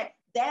thoughts. Okay,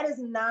 that is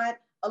not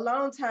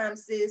alone time,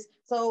 sis.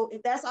 So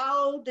if that's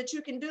all that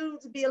you can do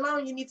to be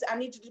alone, I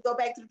need you to go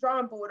back to the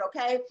drawing board,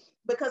 okay?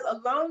 Because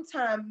alone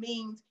time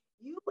means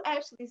you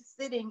actually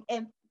sitting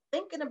and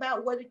thinking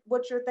about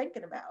what you're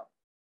thinking about.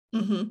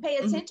 Pay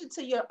attention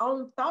to your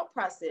own thought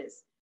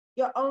process,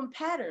 your own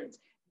patterns.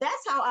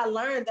 That's how I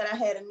learned that I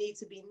had a need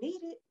to be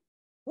needed,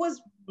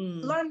 was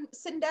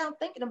sitting down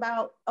thinking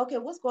about, okay,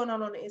 what's going on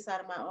the inside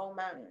of my own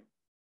mind?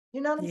 You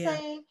know what I'm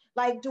saying?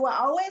 Like, do I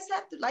always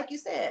have to, like you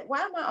said,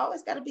 why am I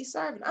always got to be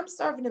serving? I'm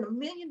serving in a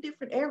million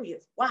different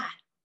areas. Why?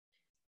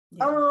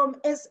 Yeah.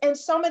 And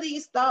some of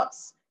these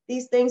thoughts,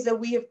 these things that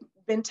we have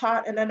been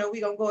taught, and I know we're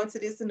going to go into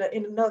this in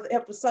another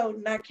episode,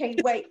 and I can't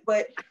wait,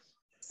 but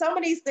some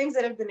of these things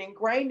that have been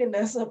ingrained in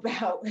us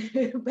about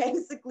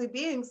basically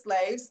being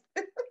slaves,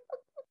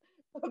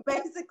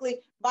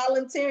 basically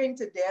volunteering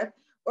to death,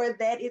 or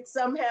that it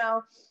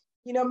somehow,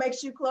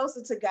 makes you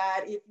closer to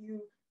God if you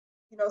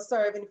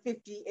serve in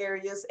 50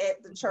 areas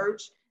at the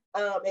church,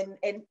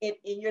 and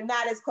you're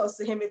not as close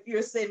to him if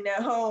you're sitting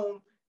at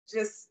home,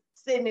 just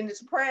sitting in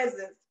his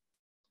presence.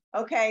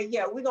 Okay,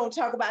 yeah, we're gonna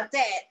talk about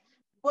that.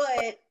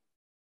 But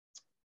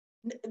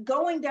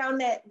going down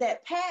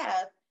that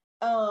path,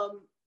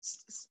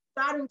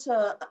 starting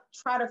to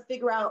try to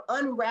figure out,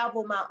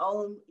 unravel my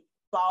own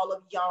ball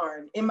of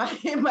yarn in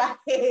my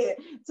head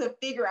to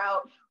figure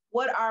out,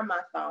 what are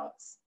my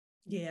thoughts?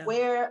 Yeah.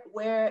 Where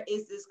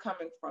is this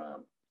coming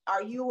from?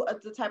 Are you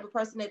the type of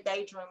person that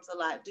daydreams a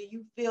lot? Do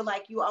you feel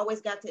like you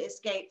always got to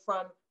escape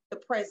from the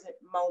present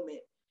moment?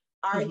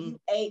 Are Mm-hmm.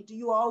 you do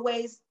you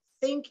always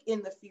think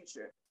in the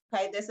future?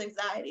 Okay, that's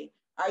anxiety.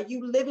 Are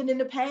you living in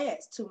the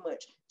past too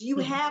much? Do you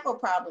Mm-hmm. have a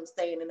problem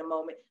staying in the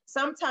moment?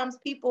 Sometimes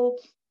people,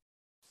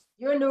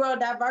 you're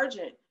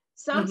neurodivergent. Mm-hmm.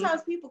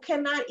 Sometimes people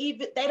cannot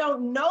even, they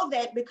don't know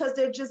that because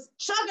they're just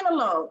chugging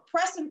along,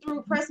 pressing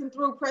through, pressing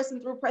through, pressing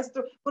through, pressing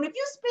through. When if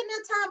you spend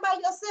that time by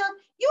yourself,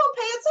 you don't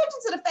pay attention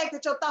to the fact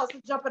that your thoughts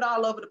are jumping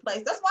all over the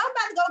place. That's why I'm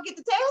about to go get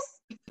the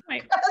test.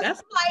 Right. Because That's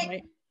I'm like,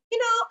 right.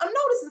 I'm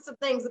noticing some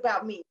things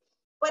about me.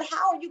 But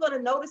how are you going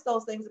to notice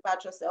those things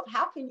about yourself?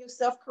 How can you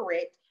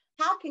self-correct?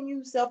 How can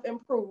you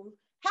self-improve?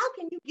 How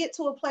can you get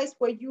to a place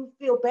where you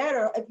feel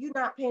better if you're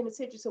not paying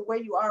attention to where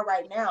you are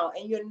right now?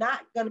 And you're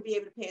not going to be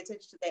able to pay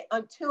attention to that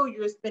until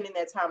you're spending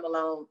that time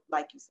alone,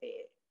 like you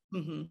said.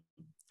 Mm-hmm.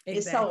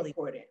 It's so Exactly.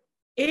 important.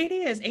 It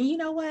is. And you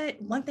know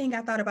what? One thing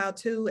I thought about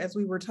too, as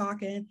we were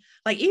talking,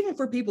 like even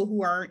for people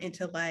who aren't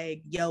into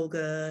like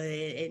yoga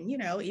and,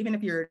 even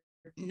if you're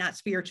not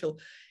spiritual,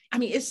 I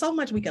mean, it's so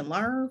much we can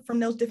learn from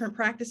those different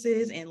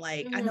practices. And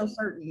like, I know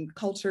certain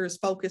cultures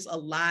focus a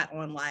lot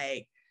on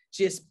like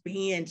just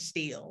being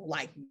still,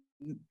 like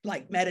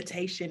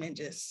meditation and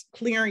just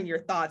clearing your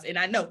thoughts. And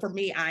I know for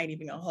me, I ain't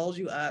even gonna hold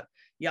you up.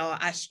 Y'all,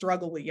 I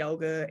struggle with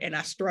yoga and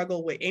I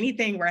struggle with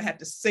anything where I have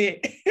to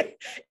sit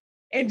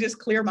and just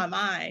clear my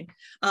mind.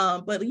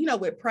 But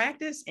with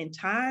practice and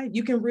time,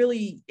 you can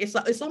really,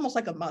 it's almost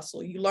like a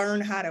muscle. You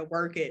learn how to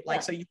work it.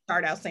 Like, so you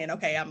start out saying,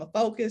 okay, I'm gonna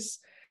focus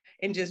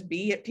and just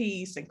be at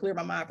peace and clear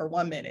my mind for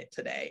 1 minute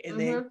today. And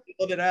then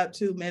build it up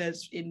 2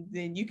 minutes, and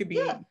then you could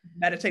be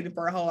meditating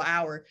for a whole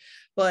hour.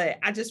 But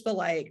I just feel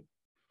like,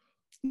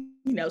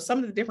 some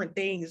of the different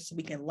things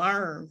we can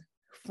learn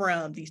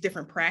from these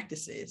different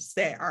practices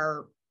that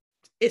are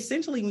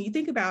essentially, when you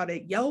think about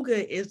it,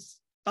 yoga is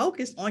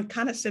focused on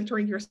kind of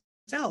centering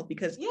yourself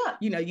because, you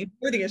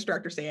hear the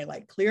instructor saying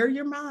like, clear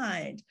your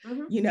mind,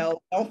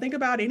 don't think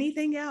about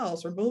anything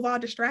else, remove all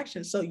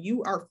distractions. So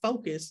you are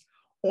focused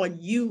on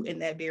you in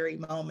that very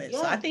moment.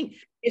 So I think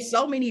it's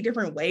so many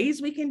different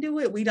ways we can do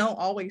it. We don't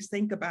always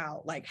think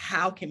about like,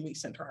 how can we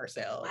center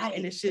ourselves? Right.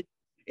 And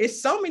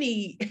it's so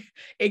many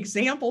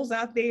examples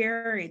out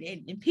there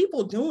and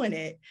people doing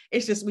it.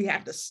 It's just, we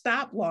have to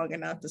stop long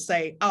enough to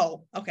say,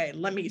 oh, okay,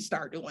 let me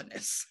start doing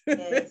this.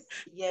 Yes.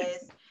 Yeah.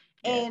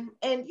 And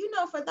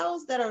for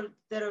those that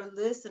are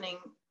listening,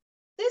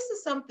 this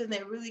is something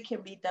that really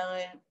can be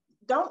done.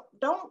 Don't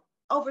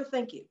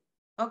overthink it.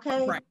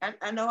 Okay. Right.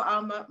 I know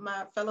all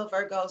my fellow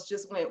Virgos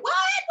just went, what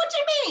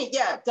you mean?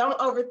 Yeah, don't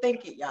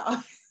overthink it,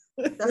 y'all.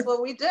 That's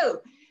what we do.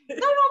 Don't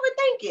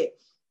overthink it.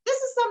 This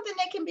is something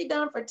that can be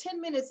done for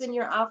 10 minutes in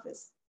your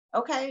office.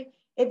 Okay.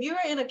 If you're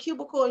in a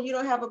cubicle and you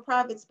don't have a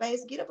private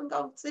space, get up and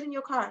go sit in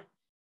your car.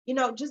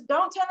 Just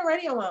don't turn the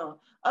radio on.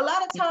 A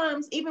lot of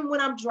times, even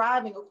when I'm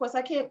driving, of course,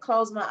 I can't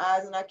close my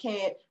eyes and I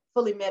can't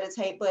fully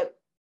meditate, but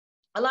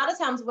a lot of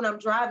times when I'm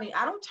driving,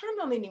 I don't turn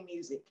on any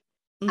music.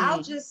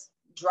 I'll just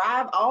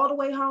drive all the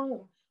way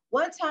home.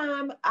 One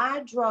time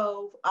I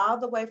drove all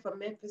the way from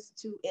Memphis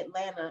to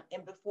Atlanta,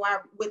 and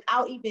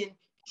without even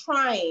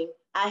trying,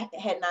 I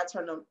had not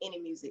turned on any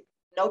music,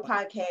 no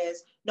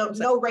podcast,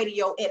 no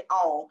radio at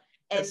all.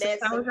 And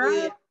that's a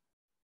good,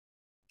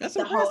 that's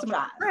the whole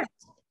drive.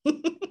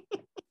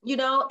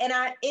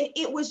 And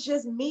it was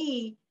just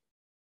me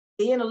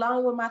being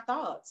alone with my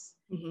thoughts.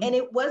 And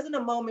it wasn't a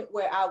moment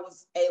where I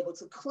was able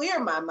to clear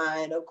my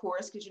mind, of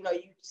course, because you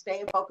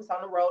stay focused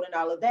on the road and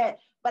all of that.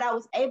 But I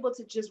was able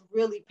to just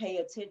really pay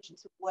attention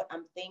to what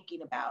I'm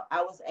thinking about.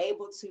 I was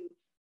able to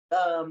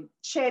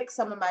check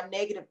some of my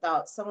negative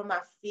thoughts, some of my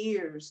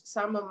fears,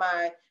 some of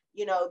my,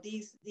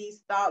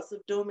 these thoughts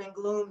of doom and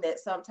gloom that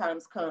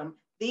sometimes come.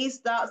 These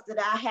thoughts that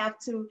I have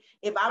to,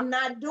 if I'm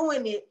not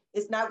doing it,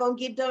 it's not going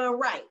to get done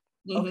right.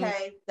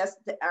 Okay,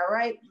 all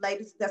right,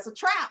 ladies. That's a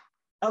trap.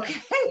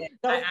 Okay,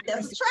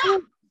 that's a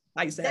trap.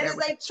 That is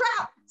a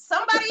trap.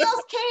 Somebody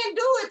else can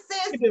do it,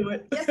 sis.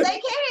 Yes,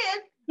 they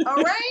can.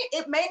 All right.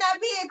 It may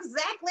not be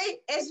exactly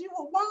as you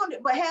would want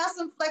it, but have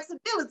some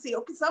flexibility.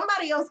 Okay,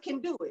 somebody else can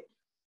do it.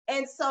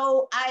 And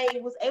so I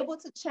was able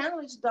to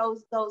challenge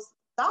those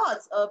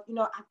thoughts of,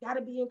 I've got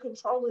to be in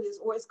control of this,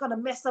 or it's going to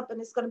mess up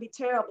and it's going to be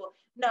terrible.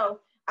 No,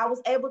 I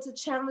was able to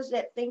challenge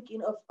that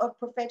thinking of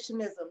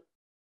perfectionism.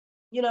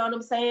 You know what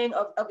I'm saying?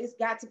 Of it's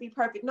got to be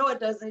perfect. No, it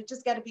doesn't. It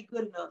just got to be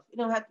good enough. You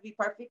don't have to be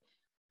perfect.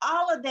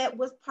 All of that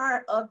was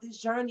part of this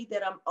journey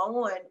that I'm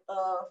on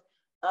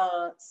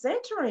of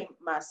centering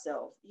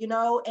myself,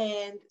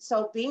 and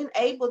so being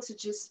able to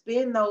just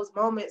spend those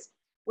moments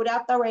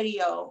without the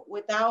radio,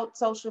 without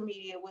social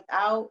media,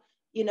 without,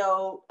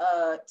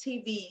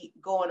 TV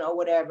going or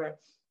whatever.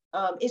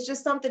 It's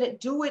just something that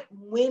do it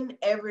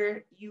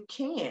whenever you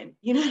can.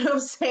 You know what I'm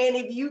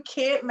saying? If you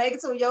can't make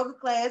it to a yoga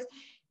class,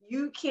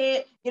 you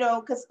can't,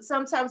 because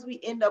sometimes we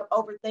end up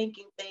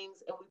overthinking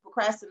things and we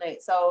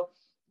procrastinate. So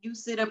you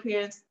sit up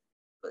here and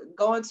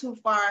going too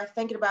far,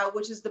 thinking about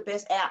which is the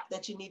best app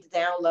that you need to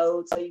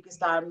download so you can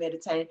start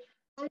meditating.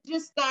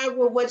 Just start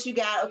with what you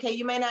got. Okay,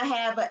 you may not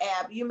have an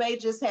app. You may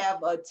just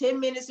have 10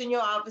 minutes in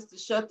your office to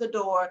shut the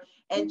door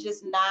and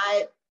just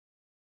not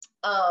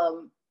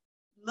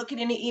look at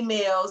any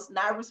emails,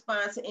 not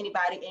respond to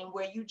anybody, and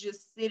where you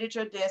just sit at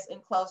your desk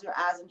and close your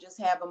eyes and just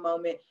have a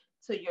moment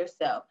to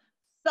yourself.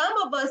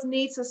 Some of us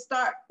need to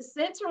start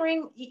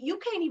centering. You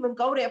can't even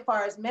go that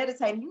far as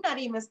meditating. You're not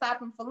even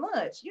stopping for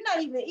lunch. You're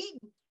not even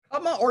eating.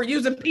 Come on, or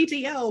using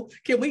PTO.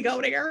 Can we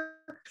go there?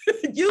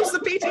 Use the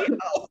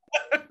PTO.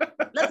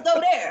 Let's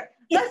go there.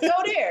 Let's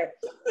go there.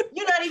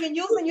 You're not even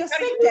using your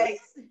sick days.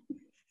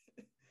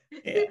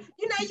 Yeah.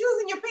 You're not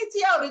using your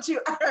PTO that you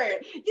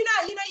earned. You're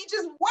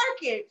just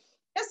working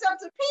yourself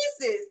to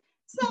pieces.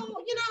 So,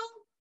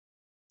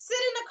 sit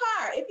in the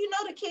car. If you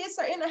know the kids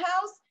are in the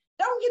house,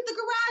 don't get the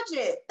garage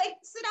yet. They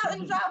sit out in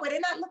the driveway. They're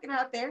not looking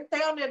out there.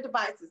 They're on their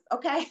devices.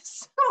 Okay.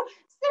 So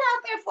sit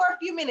out there for a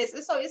few minutes.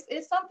 And so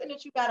it's something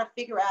that you got to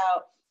figure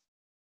out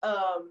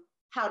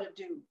how to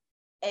do.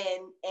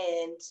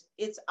 And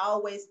it's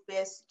always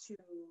best to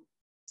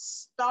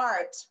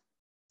start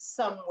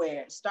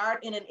somewhere,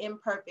 start in an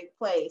imperfect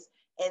place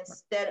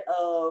instead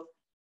of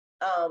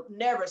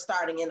never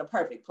starting in a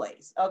perfect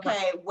place. Okay.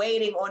 Right.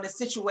 Waiting on the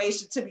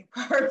situation to be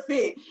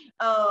perfect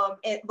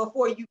and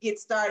before you get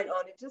started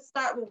on it. Just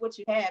start with what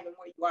you have and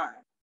where you are.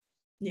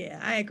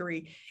 Yeah, I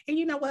agree. And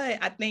you know what?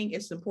 I think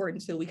it's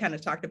important too. We kind of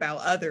talked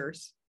about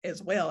others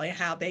as well and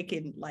how they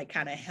can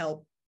kind of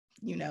help,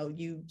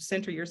 you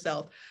center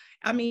yourself.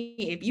 I mean,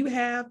 if you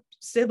have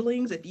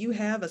siblings, if you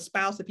have a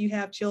spouse, if you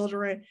have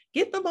children,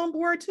 get them on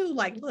board too.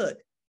 Look,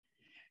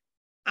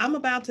 I'm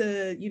about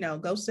to,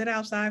 go sit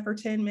outside for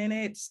 10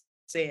 minutes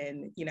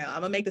and, I'm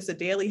gonna make this a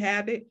daily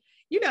habit.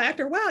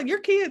 After a while, your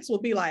kids will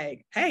be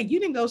like, hey, you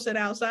didn't go sit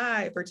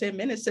outside for 10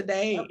 minutes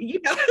today.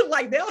 Yep.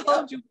 They'll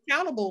hold you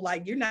accountable.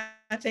 You're not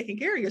taking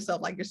care of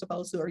yourself like you're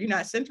supposed to, or you're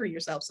not centering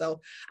yourself.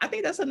 So I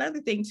think that's another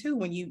thing too,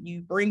 when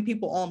you bring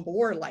people on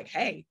board,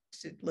 hey,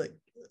 look,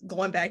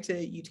 going back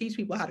to you teach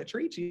people how to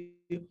treat you.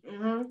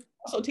 Mm-hmm.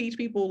 Also teach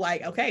people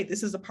okay,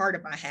 this is a part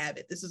of my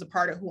habit. This is a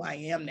part of who I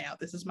am now.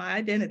 This is my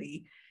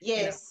identity.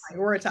 Yes. And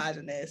I'm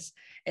prioritizing this.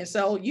 And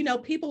so,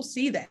 people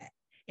see that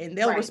and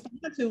they'll respond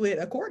to it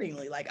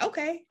accordingly.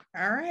 Okay,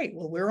 all right,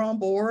 well, we're on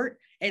board.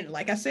 And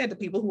like I said, the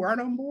people who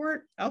aren't on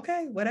board,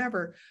 okay,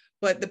 whatever.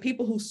 But the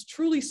people who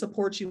truly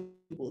support you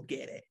will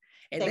get it.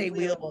 And they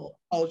will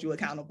hold you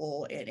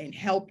accountable and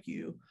help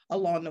you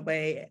along the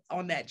way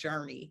on that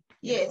journey.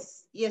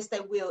 Yes, they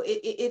will.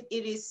 It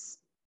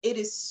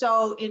is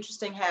so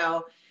interesting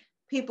how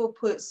people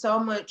put so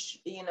much,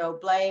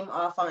 blame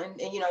off on,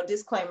 and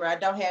disclaimer, I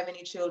don't have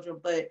any children,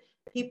 but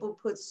people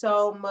put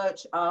so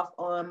much off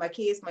on my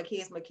kids, when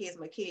kids can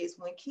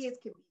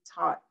be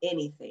taught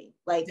anything.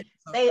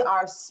 They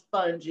are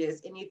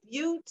sponges. And if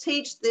you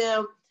teach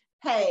them,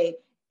 hey,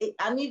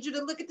 I need you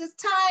to look at this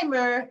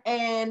timer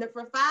and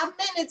for 5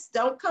 minutes,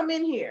 don't come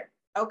in here.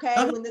 Okay.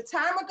 When the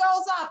timer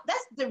goes off,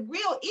 that's the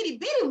real itty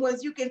bitty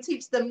ones. You can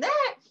teach them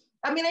that.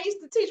 I mean, I used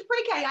to teach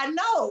pre-K. I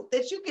know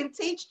that you can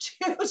teach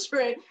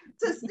children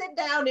to sit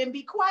down and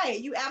be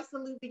quiet. You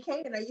absolutely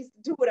can. I used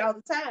to do it all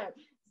the time.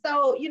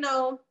 So,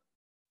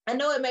 I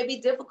know it may be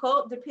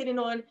difficult depending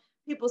on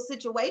people's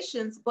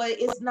situations, but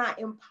it's not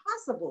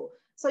impossible.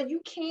 So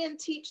you can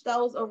teach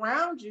those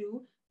around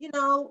you,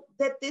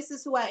 that this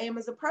is who I am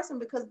as a person,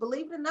 because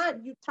believe it or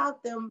not, you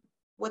taught them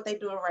what they're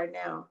doing right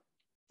now.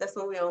 That's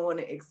what we don't want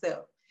to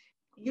accept.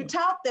 You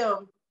taught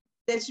them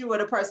that you were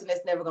the person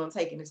that's never going to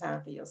take any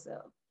time for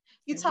yourself.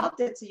 You taught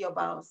that to your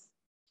boss.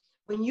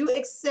 When you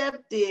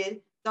accepted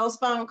those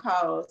phone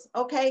calls,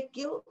 okay,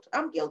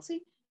 I'm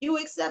guilty. You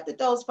accepted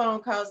those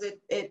phone calls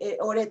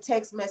or that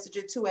text message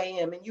at 2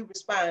 a.m. and you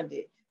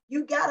responded.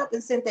 You got up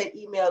and sent that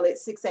email at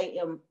 6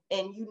 a.m.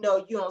 and you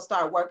don't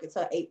start work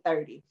until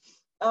 8:30.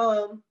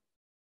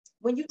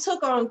 When you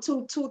took on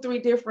two, 3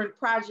 different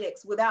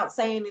projects without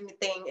saying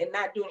anything and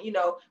not doing,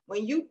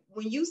 when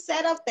you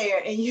sat up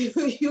there and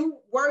you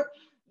work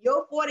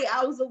your 40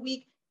 hours a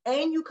week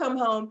and you come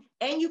home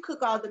and you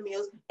cook all the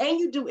meals and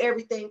you do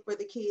everything for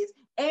the kids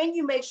and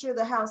you make sure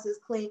the house is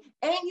clean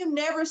and you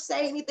never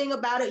say anything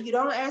about it. You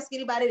don't ask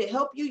anybody to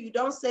help you. You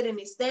don't set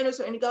any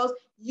standards or any goals.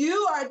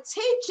 You are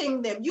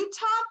teaching them. You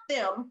taught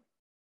them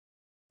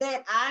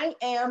that I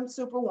am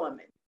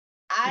Superwoman.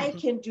 I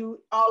can do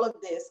all of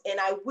this and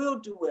I will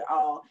do it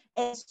all.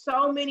 And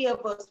so many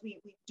of us, we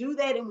do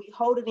that and we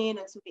hold it in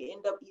until we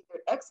end up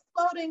either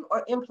exploding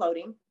or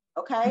imploding,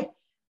 okay?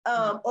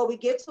 Or we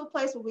get to a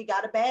place where we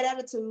got a bad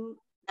attitude,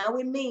 now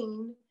we're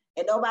mean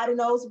and nobody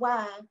knows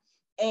why.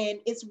 And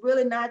it's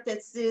really not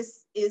that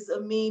sis is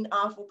a mean,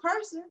 awful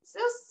person.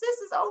 Sis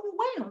is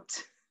overwhelmed.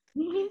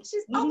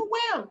 She's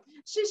overwhelmed.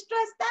 She's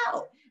stressed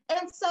out.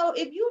 And so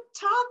if you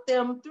taught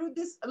them through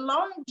this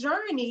long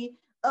journey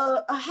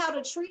how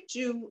to treat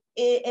you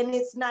and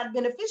it's not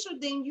beneficial,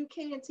 then you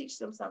can teach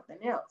them something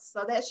else.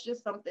 So that's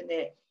just something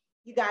that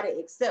you got to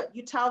accept.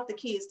 You taught the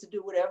kids to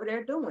do whatever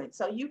they're doing,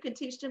 so you can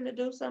teach them to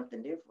do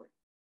something different.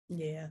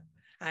 Yeah,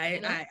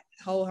 You know? I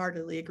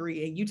wholeheartedly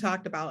agree. And you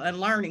talked about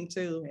unlearning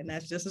too, and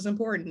that's just as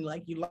important.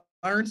 Like you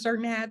learn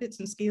certain habits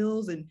and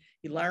skills, and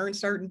you learn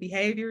certain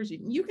behaviors.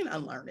 You can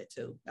unlearn it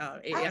too. I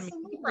mean, it's a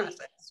Absolutely.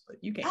 process, but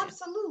you can.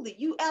 Absolutely.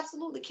 You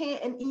absolutely can.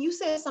 And you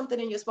said something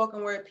in your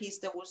spoken word piece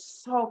that was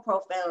so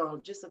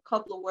profound. Just a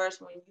couple of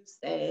words when you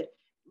said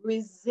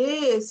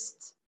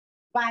resist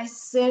by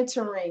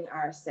centering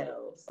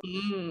ourselves.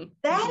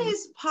 That Mm-hmm.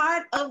 is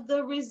part of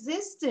the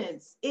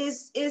resistance,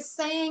 is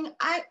saying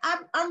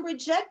I'm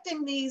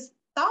rejecting these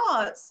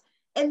thoughts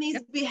and these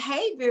Yep.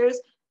 behaviors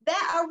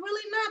that are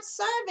really not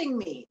serving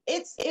me.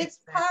 It's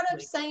part of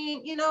Exactly.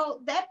 saying,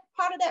 that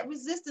part of that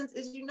resistance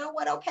is, you know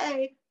what,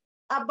 okay,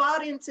 I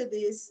bought into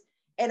this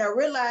and I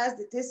realized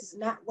that this is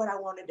not what I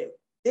want to do.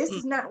 This Mm.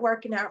 is not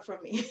working out for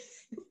me.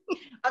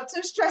 I'm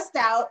too stressed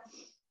out.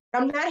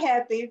 I'm not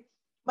happy.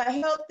 My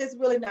health is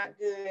really not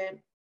good.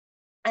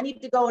 I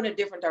need to go in a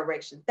different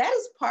direction. That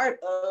is part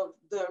of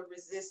the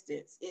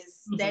resistance, is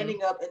Mm-hmm.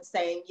 standing up and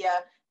saying, yeah,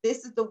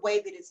 this is the way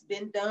that it's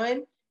been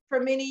done for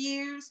many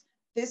years.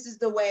 This is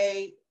the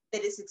way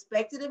that it's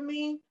expected of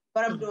me,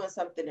 but I'm Mm-hmm. doing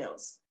something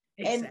else.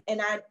 And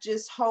Exactly. I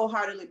just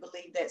wholeheartedly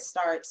believe that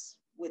starts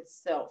with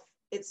self.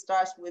 It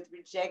starts with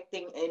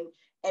rejecting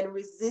and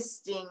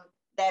resisting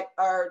that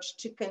urge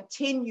to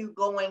continue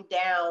going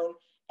down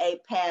a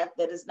path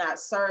that does not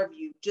serve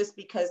you just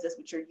because that's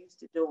what you're used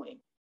to doing.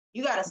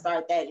 You got to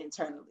start that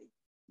internally.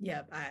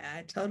 Yep,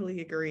 I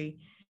totally agree.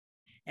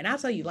 And I'll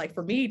tell you, like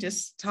for me,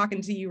 just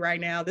talking to you right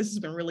now, this has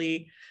been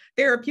really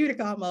therapeutic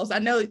almost. I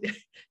know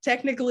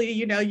technically,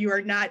 you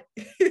are not,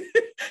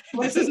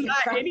 this is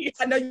not any,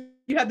 I know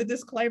you have the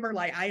disclaimer,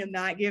 like I am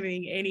not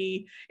giving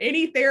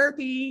any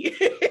therapy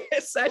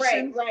Right,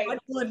 session right. on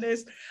doing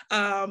this.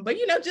 But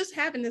just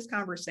having this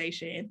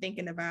conversation and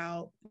thinking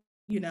about,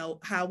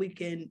 how we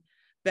can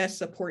best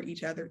support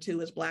each other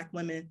too as Black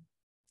women,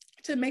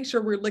 to make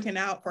sure we're looking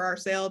out for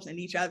ourselves and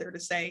each other, to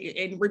say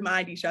and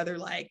remind each other,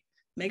 like,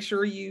 make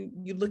sure you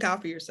look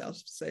out for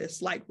yourself,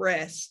 sis. Like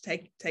rest,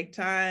 take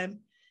time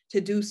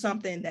to do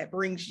something that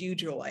brings you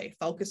joy,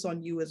 focus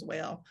on you as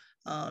well.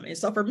 And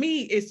so for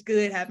me, it's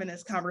good having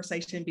this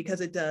conversation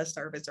because it does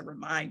serve as a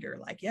reminder,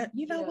 like, yeah,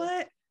 you know Yeah.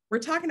 what, we're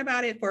talking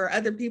about it for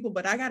other people,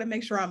 but I got to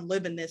make sure I'm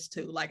living this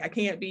too. Like I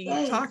can't be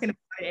Yes. talking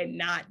about it and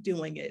not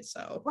doing it.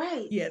 So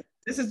Right. yeah,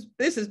 this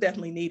is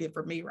definitely needed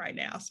for me right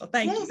now, so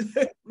thank you.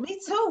 Yes. Me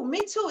too. Me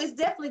too. It's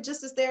definitely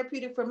just as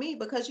therapeutic for me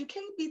because you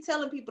can't be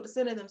telling people to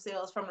center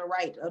themselves from the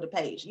right of the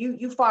page.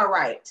 You far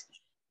right,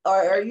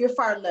 or you're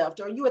far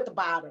left, or you at the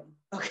bottom.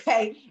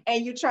 Okay,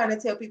 and you're trying to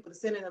tell people to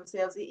center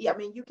themselves. I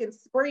mean, you can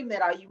scream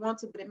that all you want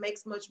to, but it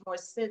makes much more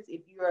sense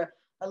if you're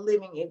a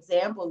living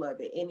example of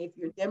it and if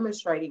you're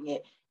demonstrating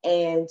it.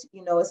 And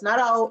it's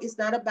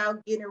not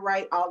about getting it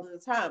right all of the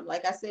time.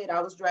 Like I said,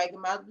 I was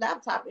dragging my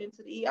laptop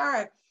into the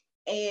ER,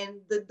 and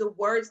the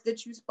words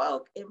that you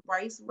spoke,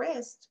 embrace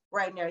rest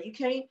right now. You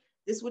can't,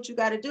 this is what you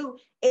got to do.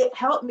 It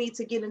helped me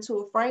to get into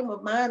a frame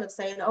of mind of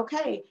saying,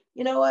 okay,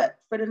 you know what,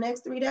 for the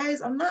next 3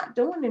 days I'm not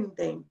doing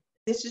anything.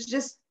 This is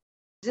just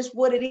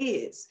what it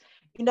is.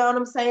 You know what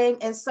I'm saying?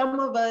 And some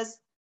of us,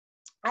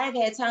 I've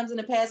had times in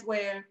the past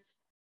where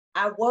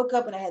I woke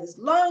up and I had this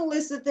long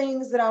list of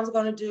things that I was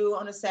going to do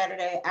on a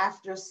Saturday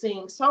after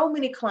seeing so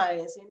many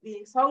clients and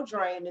being so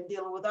drained and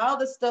dealing with all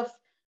the stuff,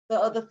 the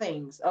other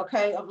things,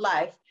 okay, of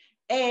life.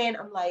 And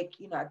I'm like,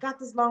 I got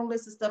this long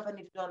list of stuff I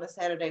need to do on a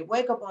Saturday.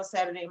 Wake up on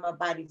Saturday and my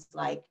body's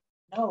like,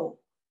 no,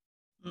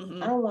 I Mm-hmm.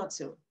 don't want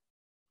to.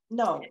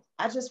 No,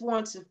 I just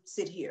want to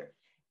sit here.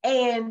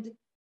 And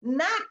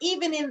not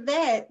even in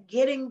that,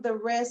 getting the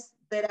rest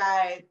that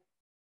I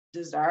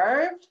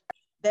deserved,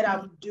 that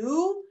Mm-hmm. I'm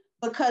due,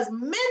 because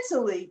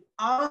mentally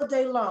all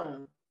day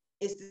long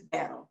it's this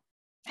battle.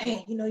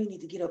 Hey, you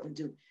need to get up and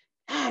do.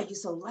 You're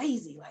so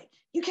lazy. Like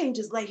you can't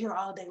just lay here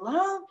all day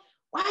long.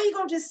 Why are you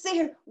gonna just sit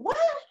here? What?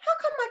 How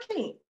come I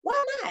can't?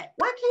 Why not?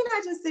 Why can't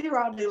I just sit here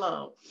all day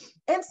long?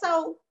 And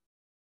so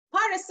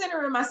part of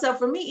centering myself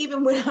for me,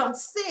 even when I'm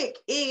sick,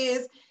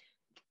 is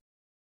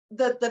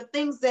the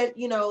things that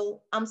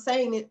I'm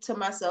saying it to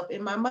myself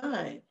in my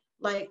mind.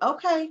 Like,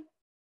 okay,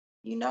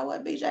 you know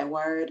what, BJ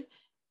Word,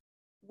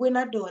 we're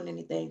not doing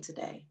anything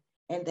today.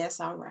 And that's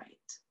all right.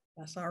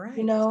 That's all right.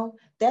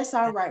 That's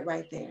all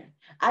right there.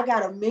 I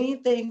got a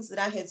million things that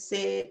I had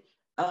said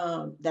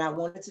that I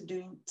wanted to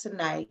do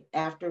tonight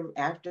after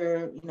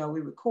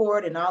we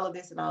record and all of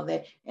this and all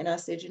that. And I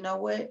said, you know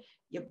what?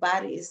 Your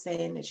body is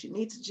saying that you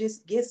need to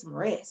just get some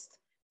rest.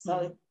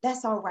 Mm-hmm. So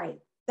that's all right.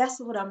 That's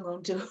what I'm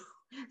gonna do.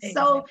 Exactly.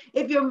 So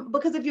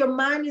because if your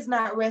mind is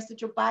not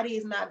rested, your body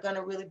is not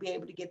gonna really be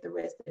able to get the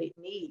rest that it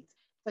needs.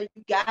 So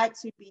you got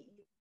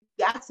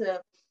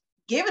to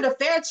give it a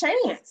fair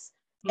chance.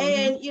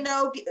 Mm-hmm.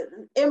 And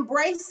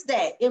embrace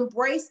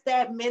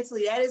that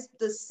mentally. That is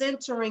the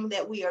centering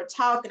that we are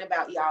talking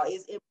about, y'all,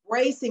 is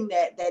embracing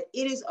that it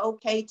is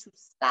okay to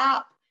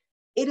stop.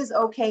 It is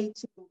okay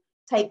to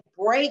take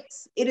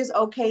breaks. It is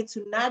okay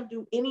to not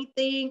do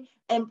anything.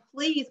 And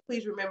please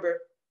remember,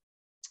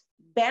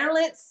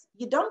 balance,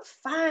 you don't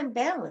find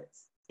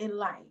balance in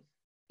life.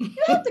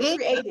 You have to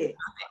create it.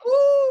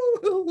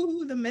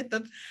 Ooh, the myth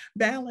of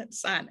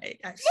balance.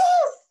 Yes.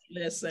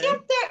 Listen.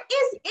 If there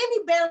is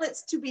any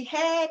balance to be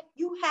had,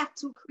 you have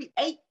to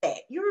create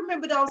that. You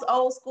remember those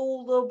old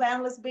school little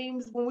balance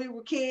beams when we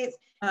were kids,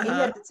 and you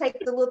had to take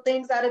the little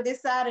things out of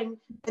this side and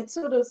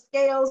until the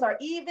scales are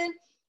even.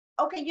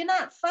 Okay, you're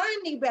not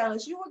finding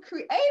balance. You were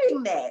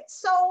creating that.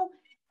 So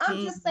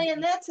I'm just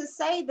saying that to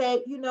say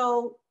that,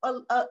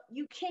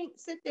 you can't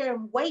sit there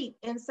and wait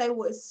and say,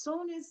 well, as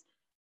soon as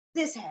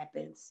this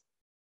happens,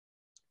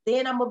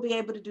 then I'm gonna be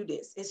able to do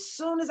this. As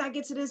soon as I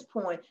get to this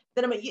point,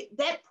 then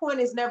that point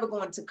is never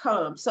going to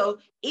come. So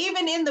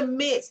even in the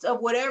midst of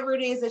whatever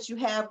it is that you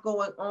have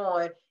going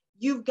on,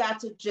 you've got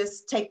to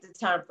just take the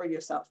time for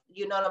yourself.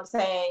 You know what I'm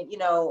saying?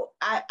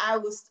 I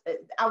was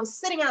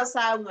sitting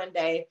outside one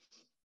day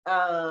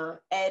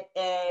at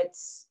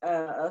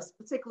a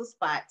particular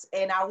spot,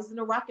 and I was in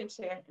a rocking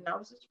chair, and I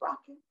was just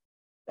rocking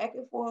back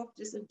and forth,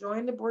 just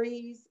enjoying the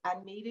breeze. I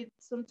needed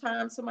some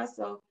time to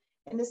myself,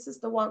 and this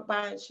sister walked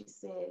by and she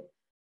said,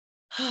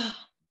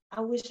 I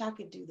wish I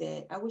could do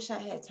that. I wish I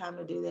had time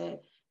to do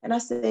that. And I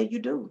said, you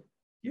do.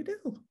 You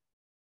do.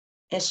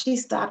 And she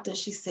stopped and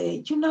she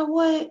said, you know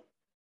what?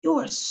 You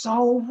are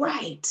so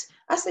right.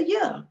 I said,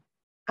 yeah.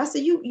 I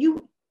said,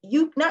 you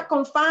not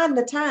gonna find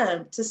the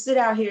time to sit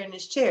out here in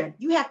this chair.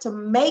 You have to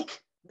make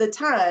the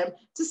time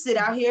to sit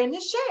out here in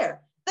this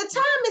chair. The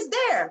time is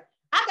there.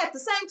 I got the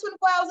same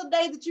 24 hours a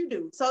day that you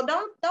do. So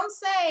don't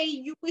say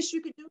you wish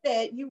you could do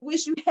that. You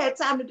wish you had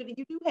time to do that.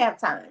 You do have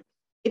time.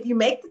 If you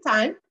make the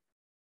time,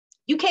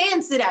 you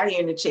can sit out here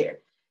in the chair.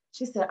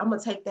 She said, I'm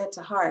gonna take that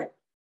to heart.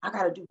 I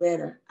gotta do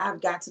better. I've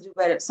got to do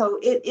better. So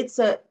it's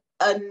a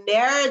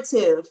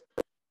narrative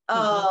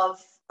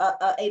of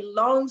a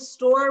long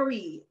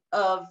story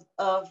of,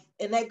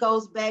 and that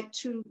goes back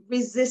to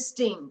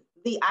resisting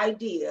the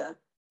idea.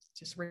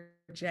 Just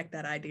reject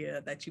that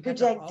idea that you have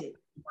to always be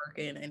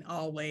working and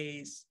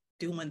always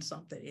doing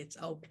something. It's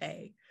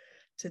okay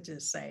to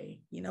just say,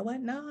 you know what?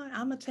 No,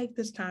 I'm gonna take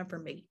this time for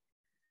me.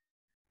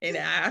 And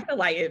I feel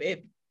like if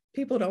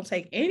people don't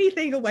take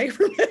anything away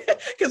from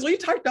it, because we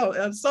talked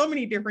on so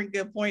many different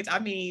good points. I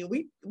mean,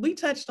 we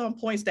touched on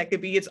points that could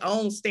be its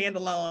own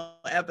standalone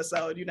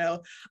episode,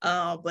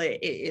 but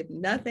if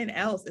nothing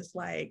else, it's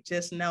like,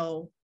 just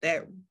know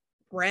that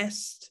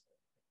rest,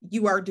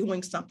 you are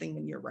doing something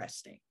when you're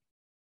resting.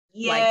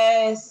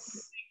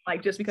 Yes.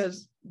 Like just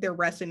because they're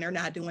resting, they're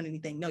not doing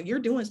anything. No, you're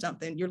doing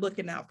something. You're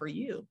looking out for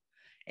you.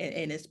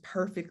 And it's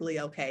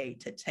perfectly okay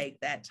to take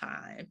that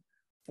time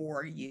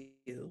for you.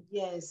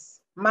 Yes.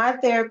 My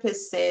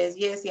therapist says,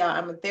 yes, y'all,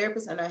 I'm a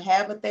therapist and I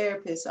have a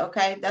therapist.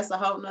 Okay. That's a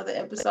whole nother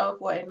episode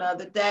for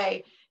another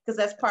day, because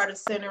that's part of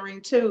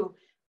centering too.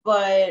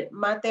 But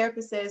my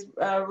therapist says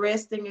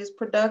resting is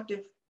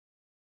productive.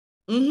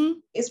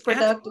 It's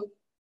productive. Absolutely.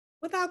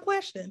 Without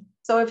question.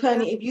 So if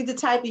you're the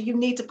type that you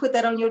need to put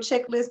that on your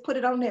checklist, put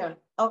it on there.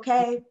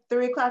 Okay.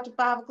 3 o'clock to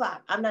 5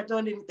 o'clock. I'm not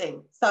doing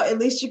anything. So at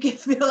least you can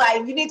feel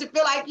like you need to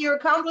feel like you're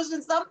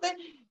accomplishing something.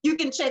 You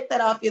can check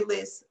that off your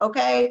list.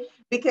 Okay.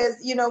 Because,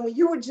 when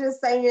you were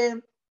just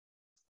saying,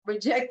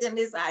 rejecting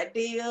this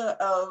idea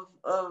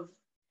of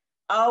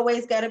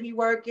always got to be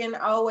working,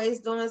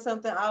 always doing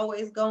something,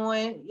 always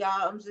going,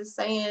 y'all, I'm just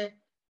saying,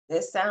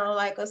 that sounds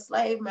like a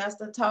slave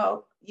master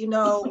talk.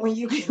 When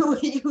you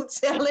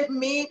telling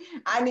me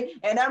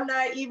and I'm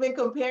not even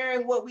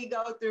comparing what we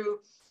go through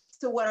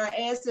to what our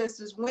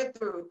ancestors went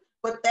through,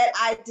 but that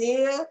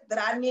idea that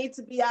I need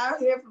to be out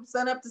here from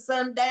sun up to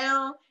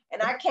sundown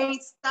and I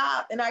can't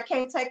stop and I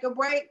can't take a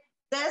break,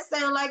 that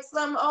sounds like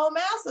some old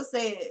master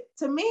said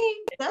to me.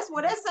 That's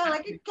where that sounds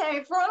like it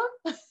came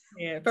from.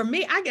 Yeah, for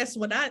me, I guess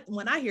when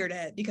I hear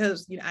that,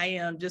 because I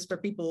am, just for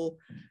people,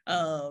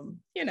 I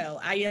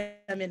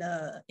am in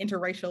a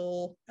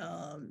interracial.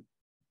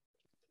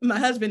 My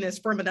husband is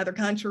from another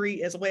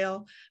country as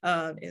well,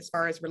 as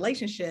far as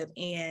relationship,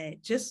 and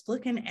just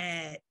looking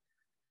at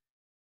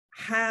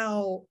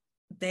how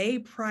they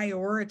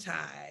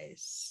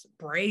prioritize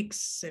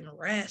breaks and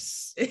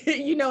rests,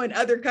 in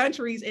other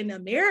countries. In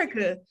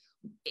America,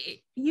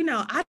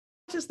 I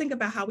just think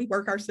about how we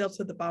work ourselves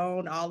to the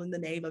bone, all in the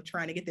name of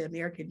trying to get the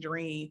American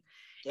dream.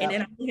 Yep. And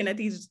then I'm looking at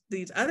these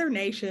other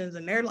nations,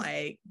 and they're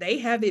like, they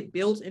have it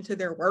built into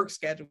their work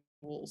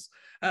schedules.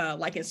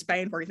 Like in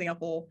Spain, for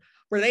example,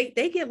 where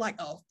they get like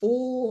a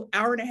full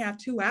hour and a half,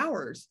 2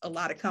 hours, a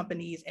lot of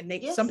companies, and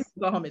some people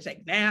go home and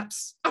take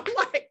naps. I'm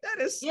like, that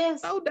is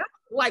so dumb.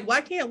 Like,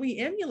 why can't we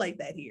emulate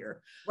that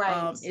here?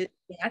 Right.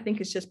 I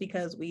think it's just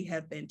because we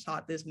have been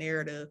taught this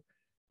narrative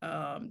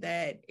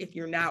that if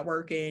you're not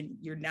working,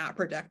 you're not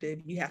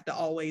productive. You have to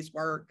always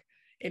work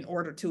in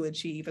order to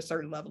achieve a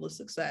certain level of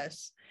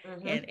success.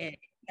 And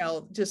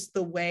just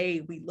the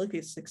way we look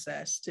at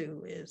success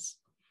too is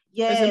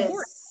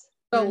important.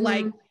 So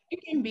like, you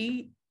can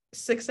be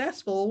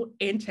successful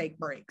and take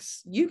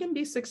breaks. You can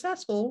be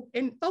successful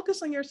and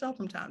focus on yourself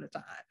from time to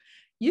time.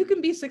 You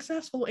can be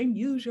successful and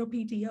use your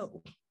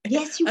PTO.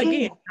 Yes, you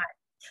can.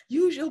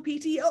 Use your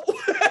PTO.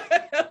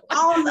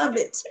 All of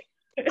it.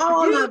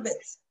 All of it.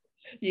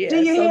 Yeah, do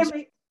you hear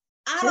me?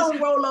 I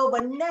don't roll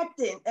over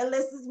nothing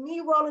unless it's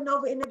me rolling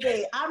over in the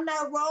bed. I'm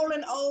not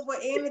rolling over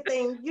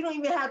anything. You don't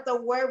even have to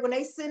worry when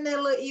they send that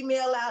little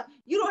email out.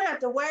 You don't have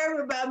to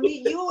worry about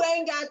me. You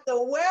ain't got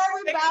to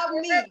worry about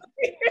me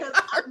because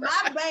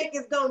my bank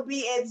is gonna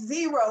be at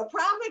zero.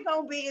 Probably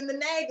gonna be in the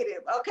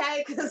negative.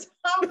 Okay, because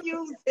I'm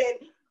using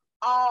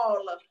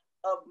all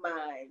of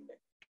mine,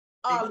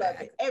 all of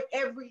it,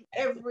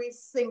 every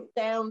sync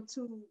down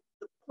to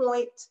the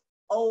point.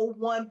 Oh,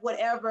 one,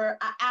 whatever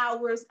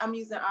hours. I'm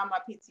using all my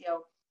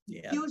PTO.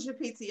 Yeah. Use your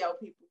PTO,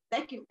 people.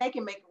 They can make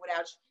it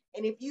without you.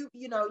 And if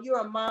you're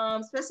a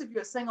mom, especially if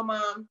you're a single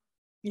mom,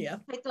 yeah,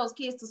 take those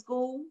kids to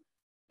school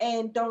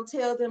and don't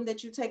tell them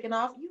that you're taking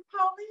off. You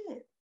call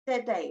in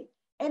that day.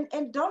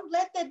 And don't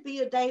let that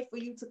be a day for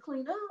you to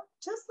clean up.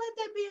 Just let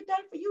that be a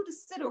day for you to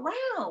sit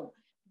around,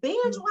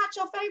 binge watch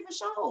your favorite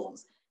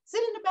shows,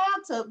 sit in the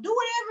bathtub, do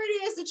whatever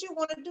it is that you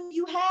want to do.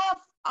 You have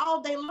all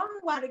day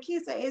long while the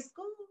kids are at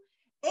school.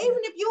 Even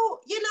if you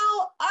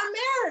are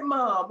married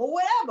mom or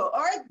whatever,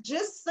 or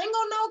just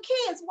single, no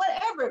kids,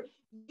 whatever,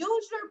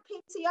 use your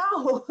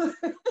PTO.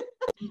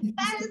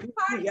 That is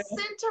part of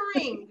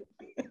centering,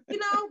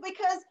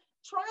 because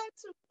trying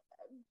to,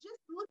 just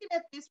looking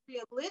at this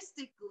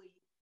realistically,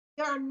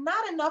 there are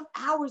not enough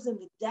hours in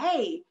the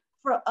day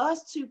for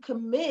us to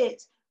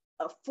commit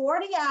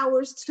 40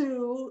 hours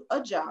to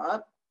a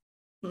job.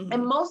 Mm-hmm.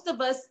 And most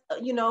of us,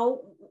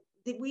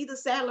 we the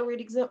salaried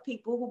exempt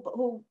people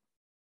who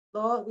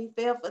Lord, we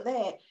fell for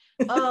that.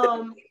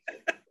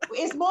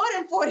 It's more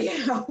than 40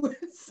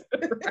 hours.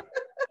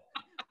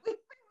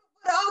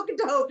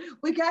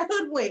 We got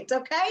hoodwinked,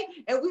 okay?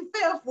 And we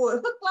fell for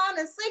it, hook, line,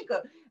 and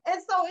sinker.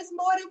 And so it's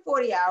more than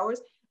 40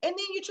 hours. And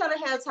then you're trying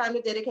to have time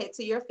to dedicate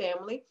to your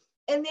family.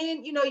 And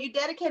then, you're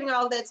dedicating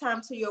all that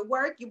time to your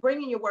work. You're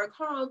bringing your work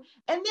home.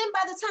 And then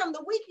by the time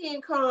the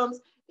weekend comes,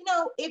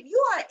 if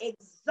you are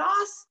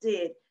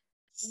exhausted,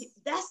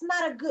 that's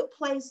not a good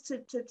place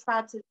to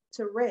try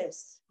to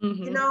rest,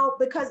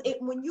 because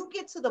when you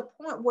get to the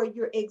point where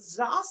you're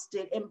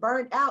exhausted and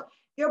burned out,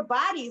 your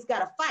body's got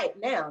to fight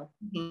now.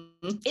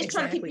 Mm-hmm. It's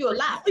trying to keep you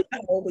alive.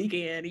 Whole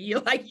weekend, you're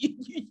like you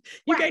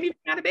right. Can't even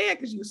get out of bed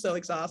because you're so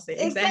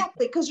exhausted.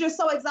 Exactly, because you're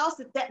so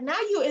exhausted that now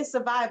you're in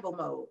survival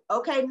mode.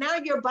 Okay, now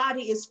your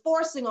body is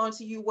forcing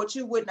onto you what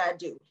you would not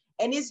do,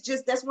 and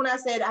that's when I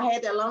said I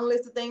had that long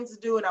list of things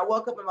to do, and I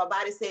woke up and my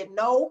body said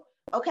no.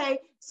 Okay,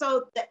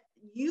 so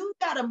you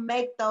got to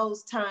make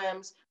those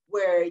times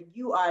where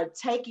you are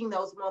taking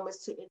those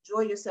moments to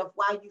enjoy yourself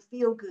while you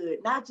feel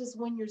good, not just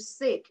when you're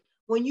sick.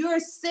 When you're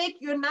sick,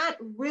 you're not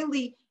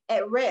really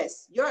at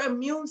rest. Your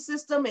immune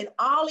system and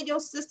all of your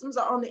systems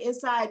are on the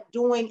inside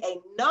doing a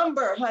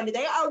number, honey.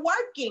 They are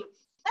working.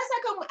 That's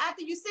how come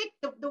after you're sick,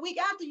 the week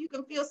after, you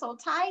can feel so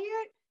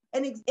tired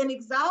and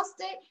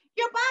exhausted.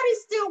 Your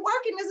body's still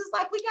working. This is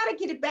like, we got to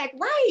get it back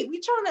right.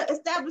 We're trying to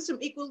establish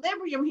some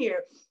equilibrium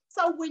here.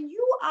 So when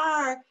you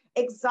are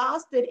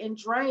exhausted and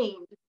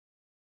drained,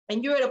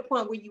 and you're at a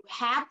point where you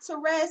have to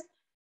rest,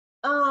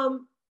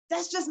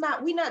 that's just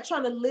not, we're not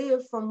trying to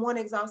live from one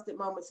exhausted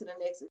moment to the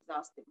next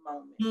exhausted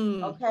moment.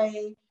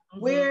 Okay.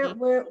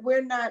 Mm-hmm.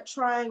 We're not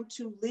trying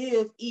to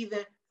live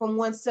even from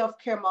one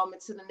self-care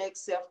moment to the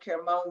next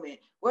self-care moment.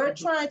 We're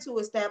trying to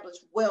establish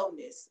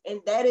wellness. And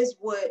that is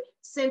what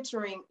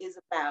centering is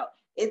about.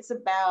 It's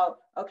about,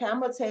 okay, I'm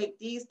going to take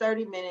these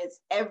 30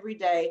 minutes every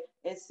day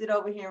and sit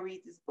over here and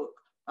read this book.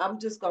 I'm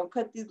just going to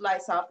cut these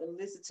lights off and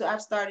listen to,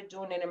 I've started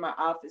doing it in my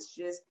office,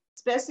 just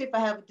especially if I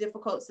have a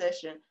difficult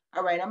session.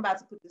 All right, I'm about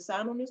to put the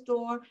sign on this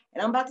door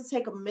and I'm about to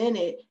take a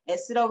minute and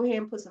sit over here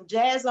and put some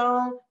jazz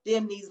on,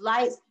 dim these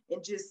lights,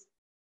 and just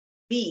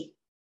be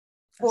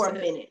for a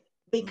minute.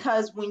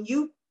 Because when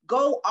you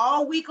go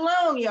all week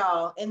long,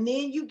 y'all, and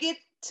then you get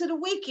to the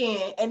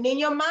weekend and then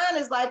your mind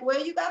is like,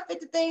 well, you got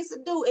 50 things to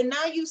do. And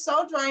now you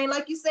so drained,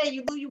 like you said,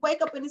 you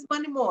wake up and it's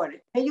Monday morning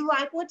and you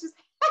like, what just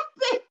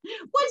happened?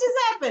 What just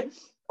happened?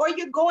 Or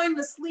you're going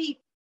to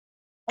sleep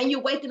and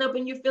you're waking up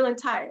and you're feeling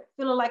tired,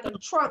 feeling like a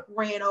truck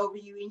ran over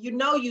you and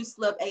you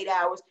slept 8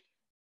 hours.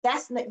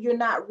 You're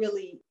not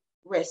really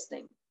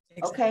resting.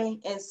 Exactly. Okay.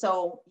 And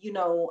so,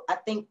 I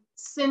think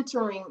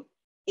centering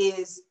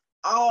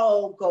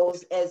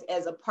goes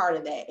as a part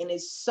of that. And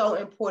it's so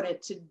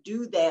important to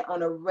do that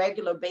on a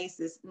regular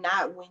basis,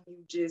 not when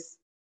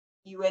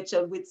you at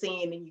your wit's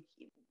end and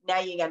now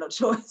you ain't got no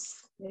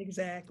choice.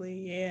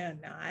 Exactly. Yeah,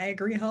 no, I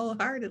agree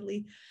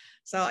wholeheartedly.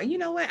 So, you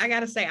know what? I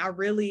got to say,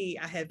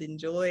 I have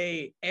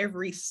enjoyed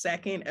every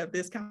second of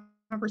this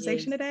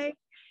conversation today.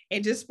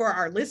 And just for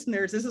our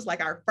listeners, this is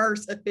like our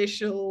first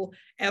official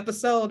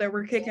episode that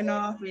we're kicking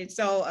off. And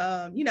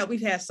so,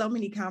 we've had so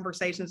many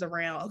conversations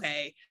around,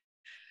 okay,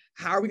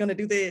 how are we going to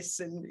do this?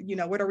 And,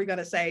 what are we going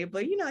to say?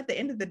 But, at the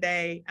end of the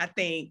day, I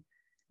think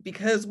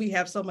because we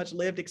have so much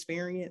lived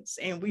experience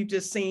and we've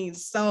just seen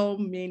so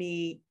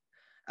many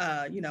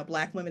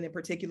Black women in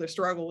particular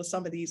struggle with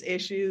some of these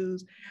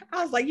issues.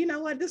 I was like, you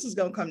know what, this is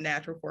going to come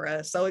natural for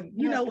us. So,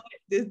 know what,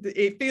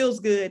 it feels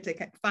good to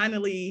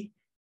finally,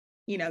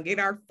 get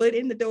our foot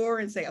in the door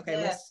and say,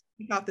 okay,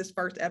 kick off this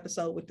first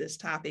episode with this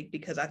topic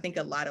because I think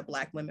a lot of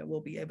Black women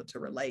will be able to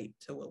relate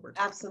to what we're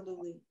talking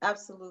Absolutely. About.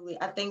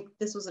 Absolutely. I think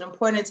this was an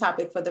important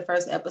topic for the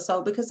first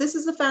episode because this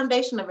is the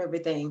foundation of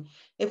everything.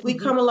 If we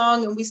come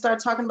along and we start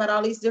talking about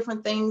all these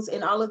different things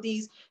and all of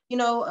these,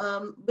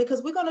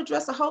 because we're going to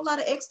address a whole lot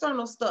of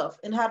external stuff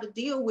and how to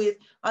deal with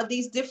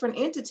these different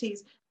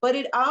entities, but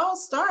it all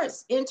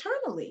starts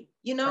internally,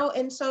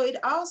 and so it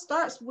all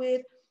starts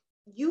with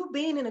you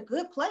being in a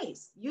good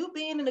place,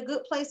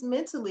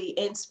 mentally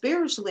and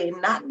spiritually,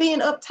 and not being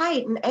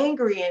uptight and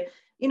angry.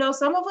 And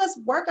some of us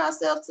work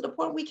ourselves to the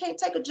point we can't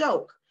take a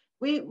joke.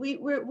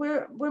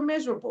 We're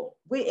miserable.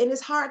 And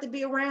it's hard to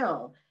be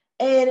around.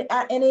 And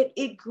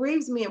it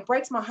grieves me and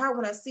breaks my heart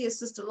when I see a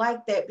sister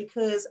like that,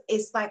 because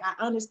it's like I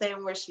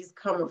understand where she's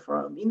coming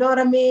from. You know what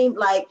I mean?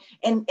 Like,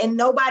 and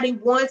nobody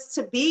wants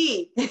to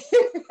be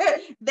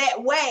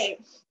that way.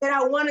 And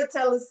I want to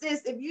tell her,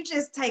 sis, if you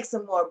just take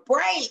some more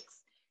breaks,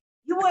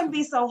 you wouldn't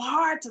be so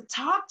hard to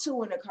talk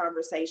to in a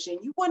conversation.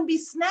 You wouldn't be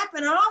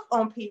snapping off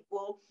on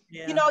people.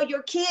 Yeah.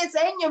 Your kids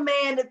and your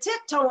man are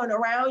tiptoeing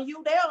around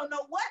you. They don't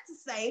know what to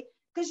say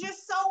because you're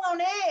so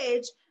on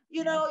edge.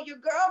 Your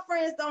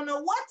girlfriends don't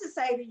know what to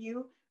say to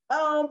you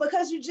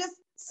because you're just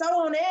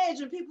so on edge,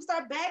 and people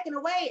start backing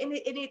away. And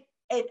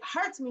it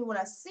hurts me when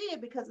I see it,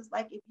 because it's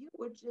like, if you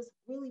were just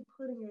really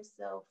putting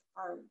yourself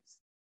first.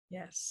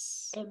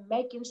 Yes. And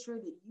making sure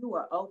that you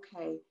are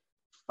okay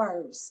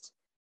first,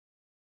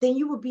 then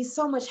you would be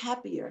so much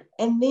happier.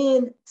 And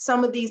then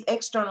some of these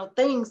external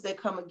things that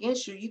come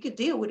against you, you could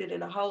deal with it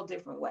in a whole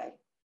different way.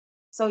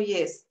 So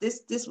yes,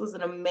 this was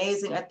an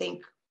amazing, I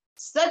think,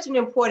 such an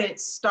important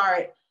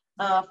start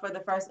for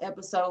the first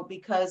episode,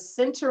 because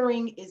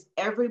centering is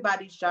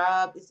everybody's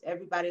job, it's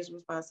everybody's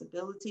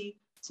responsibility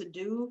to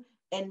do.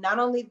 And not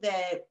only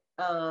that,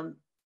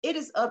 it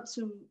is up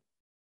to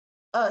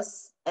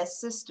us as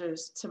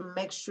sisters to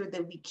make sure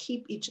that we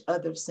keep each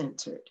other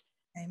centered.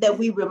 Amen. That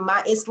we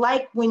remind, it's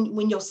like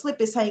when your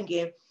slip is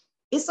hanging,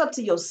 it's up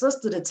to your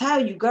sister to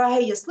tell you, girl,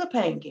 hey, your slip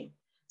hanging.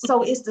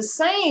 So it's the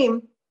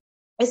same.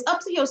 It's up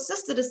to your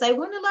sister to say,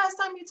 when the last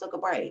time you took a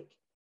break?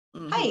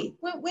 Mm-hmm. Hey,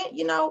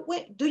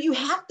 when do you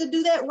have to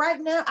do that right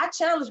now? I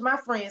challenge my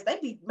friends. They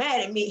be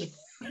mad at me.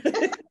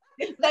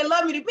 They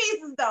love me to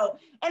pieces though.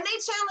 And they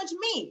challenge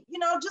me,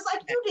 just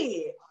like you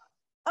did.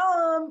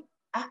 I'm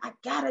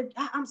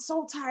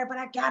so tired, but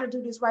I gotta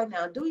do this right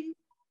now. Do you?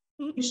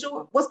 You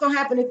sure? What's gonna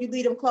happen if you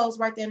leave them clothes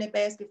right there in that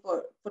basket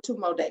for 2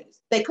 more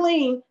days? They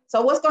clean.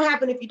 So what's gonna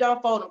happen if you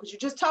don't fold them? Because you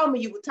just told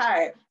me you were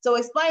tired. So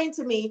explain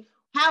to me,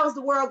 how is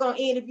the world gonna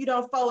end if you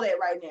don't fold it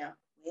right now?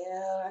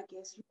 Well, I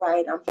guess you're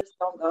right. I'm just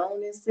gonna go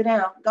on and sit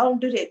down. Go and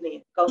do that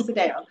then. Go sit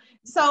down.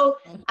 So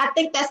I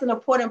think that's an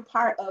important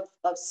part of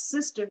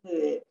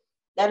sisterhood.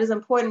 That is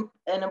important.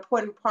 An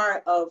important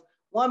part of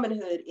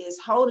womanhood is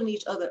holding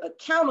each other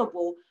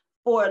accountable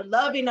for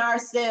loving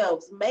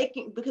ourselves,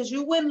 because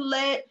you wouldn't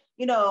let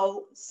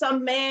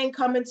some man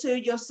come into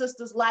your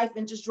sister's life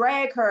and just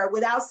drag her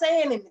without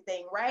saying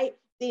anything, right?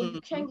 Then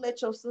you can't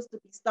let your sister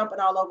be stumping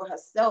all over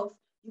herself.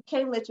 You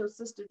can't let your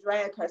sister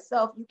drag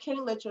herself. You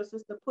can't let your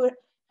sister put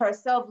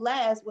herself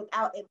last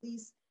without at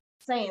least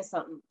saying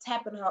something,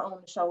 tapping her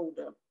on the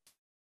shoulder.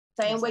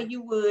 Same way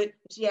you would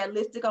if she had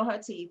lipstick on her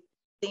teeth,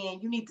 then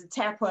you need to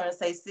tap her and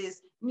say,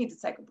 sis, you need to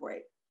take a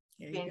break.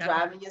 You've been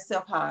driving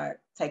yourself hard,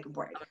 take a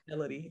break.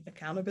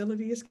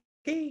 Accountability is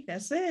key.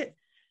 That's it.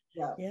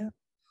 Yeah.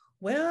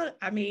 Well,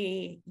 I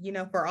mean,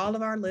 for all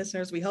of our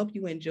listeners, we hope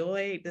you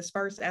enjoyed this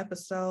first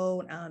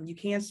episode. You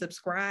can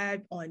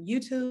subscribe on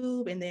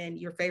YouTube and then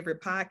your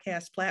favorite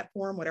podcast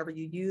platform, whatever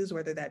you use,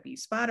 whether that be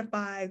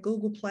Spotify,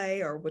 Google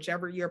Play, or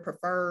whichever your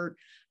preferred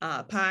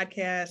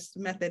podcast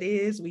method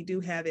is. We do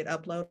have it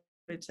uploaded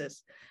to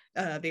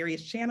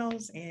various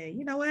channels. And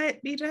you know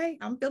what, BJ,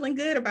 I'm feeling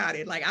good about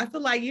it. Like, I feel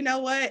like,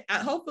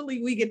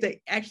 hopefully we get to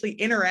actually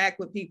interact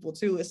with people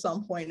too at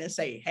some point and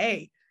say,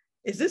 hey,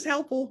 is this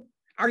helpful?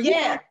 Are you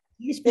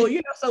useful?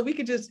 So we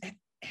could just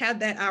have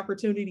that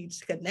opportunity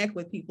to connect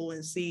with people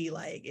and see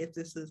like if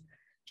this is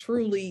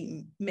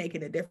truly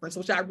making a difference,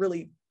 which I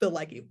really feel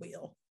like it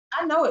will.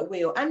 I know it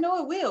will.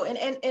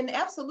 And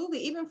absolutely,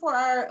 even for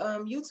our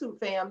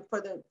YouTube fam,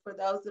 for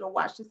those that will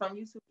watch this on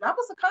YouTube, drop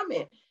us a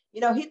comment.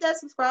 Hit that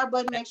subscribe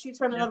button, make sure you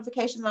turn the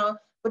notifications on,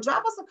 but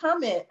drop us a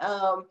comment.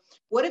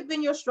 What have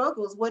been your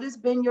struggles? What has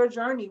been your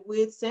journey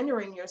with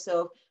centering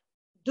yourself?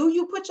 Do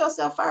you put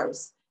yourself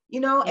first?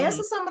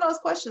 Answer some of those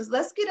questions.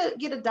 Let's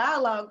get a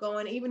dialogue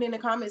going, even in the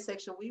comment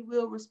section. We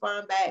will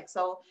respond back.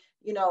 So,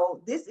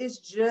 this is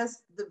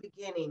just the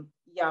beginning,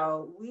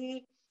 y'all.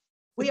 We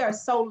are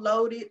so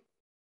loaded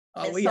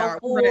and we so are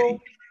full.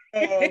 Ready.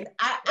 And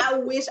I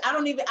wish I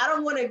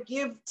don't want to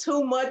give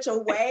too much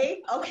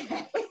away.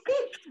 Okay.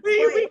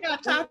 we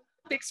got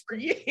topics for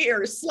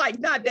years, like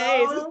not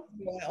days,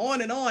 going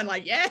on and on.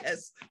 Like,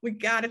 yes, we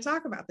got to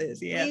talk about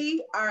this. Yeah.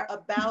 We are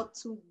about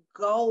to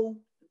go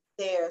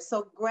there.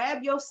 So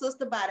grab your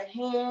sister by the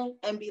hand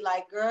and be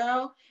like,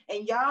 girl,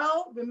 and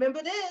y'all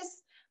remember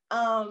this,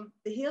 the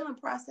healing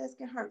process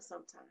can hurt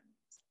sometimes.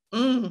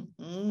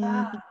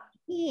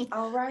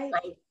 All right.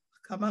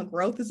 Come on,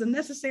 growth is a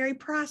necessary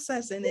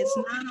process, and it's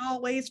not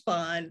always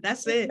fun.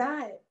 That's it. It's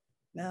not.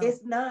 No.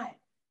 It's not.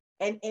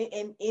 And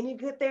any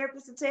good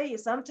therapist will tell you,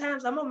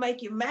 sometimes I'm gonna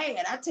make you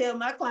mad. I tell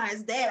my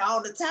clients that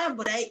all the time,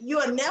 but you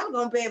are never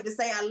gonna be able to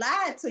say I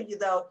lied to you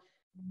though.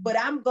 But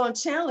I'm gonna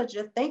challenge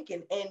your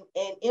thinking. And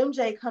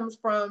MJ comes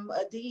from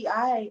a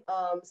DEI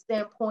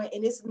standpoint,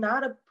 and it's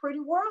not a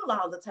pretty world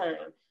all the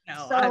time.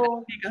 No,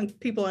 so I make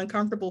people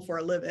uncomfortable for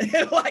a living.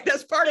 Like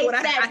that's part of what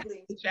I have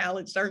to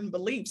challenge certain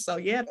beliefs. So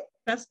yeah,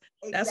 that's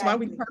why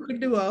we perfect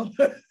duo.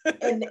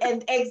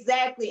 and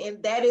exactly,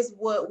 and that is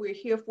what we're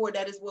here for.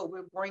 That is what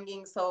we're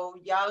bringing. So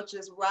y'all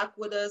just rock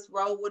with us,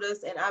 roll with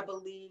us, and I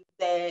believe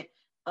that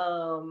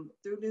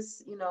through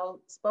this,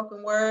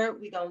 spoken word,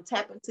 we're gonna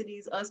tap into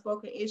these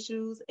unspoken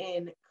issues,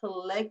 and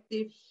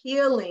collective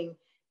healing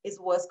is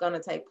what's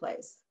gonna take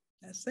place.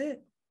 That's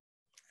it.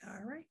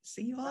 All right.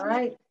 See you all. All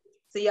right.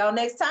 See y'all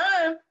next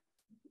time.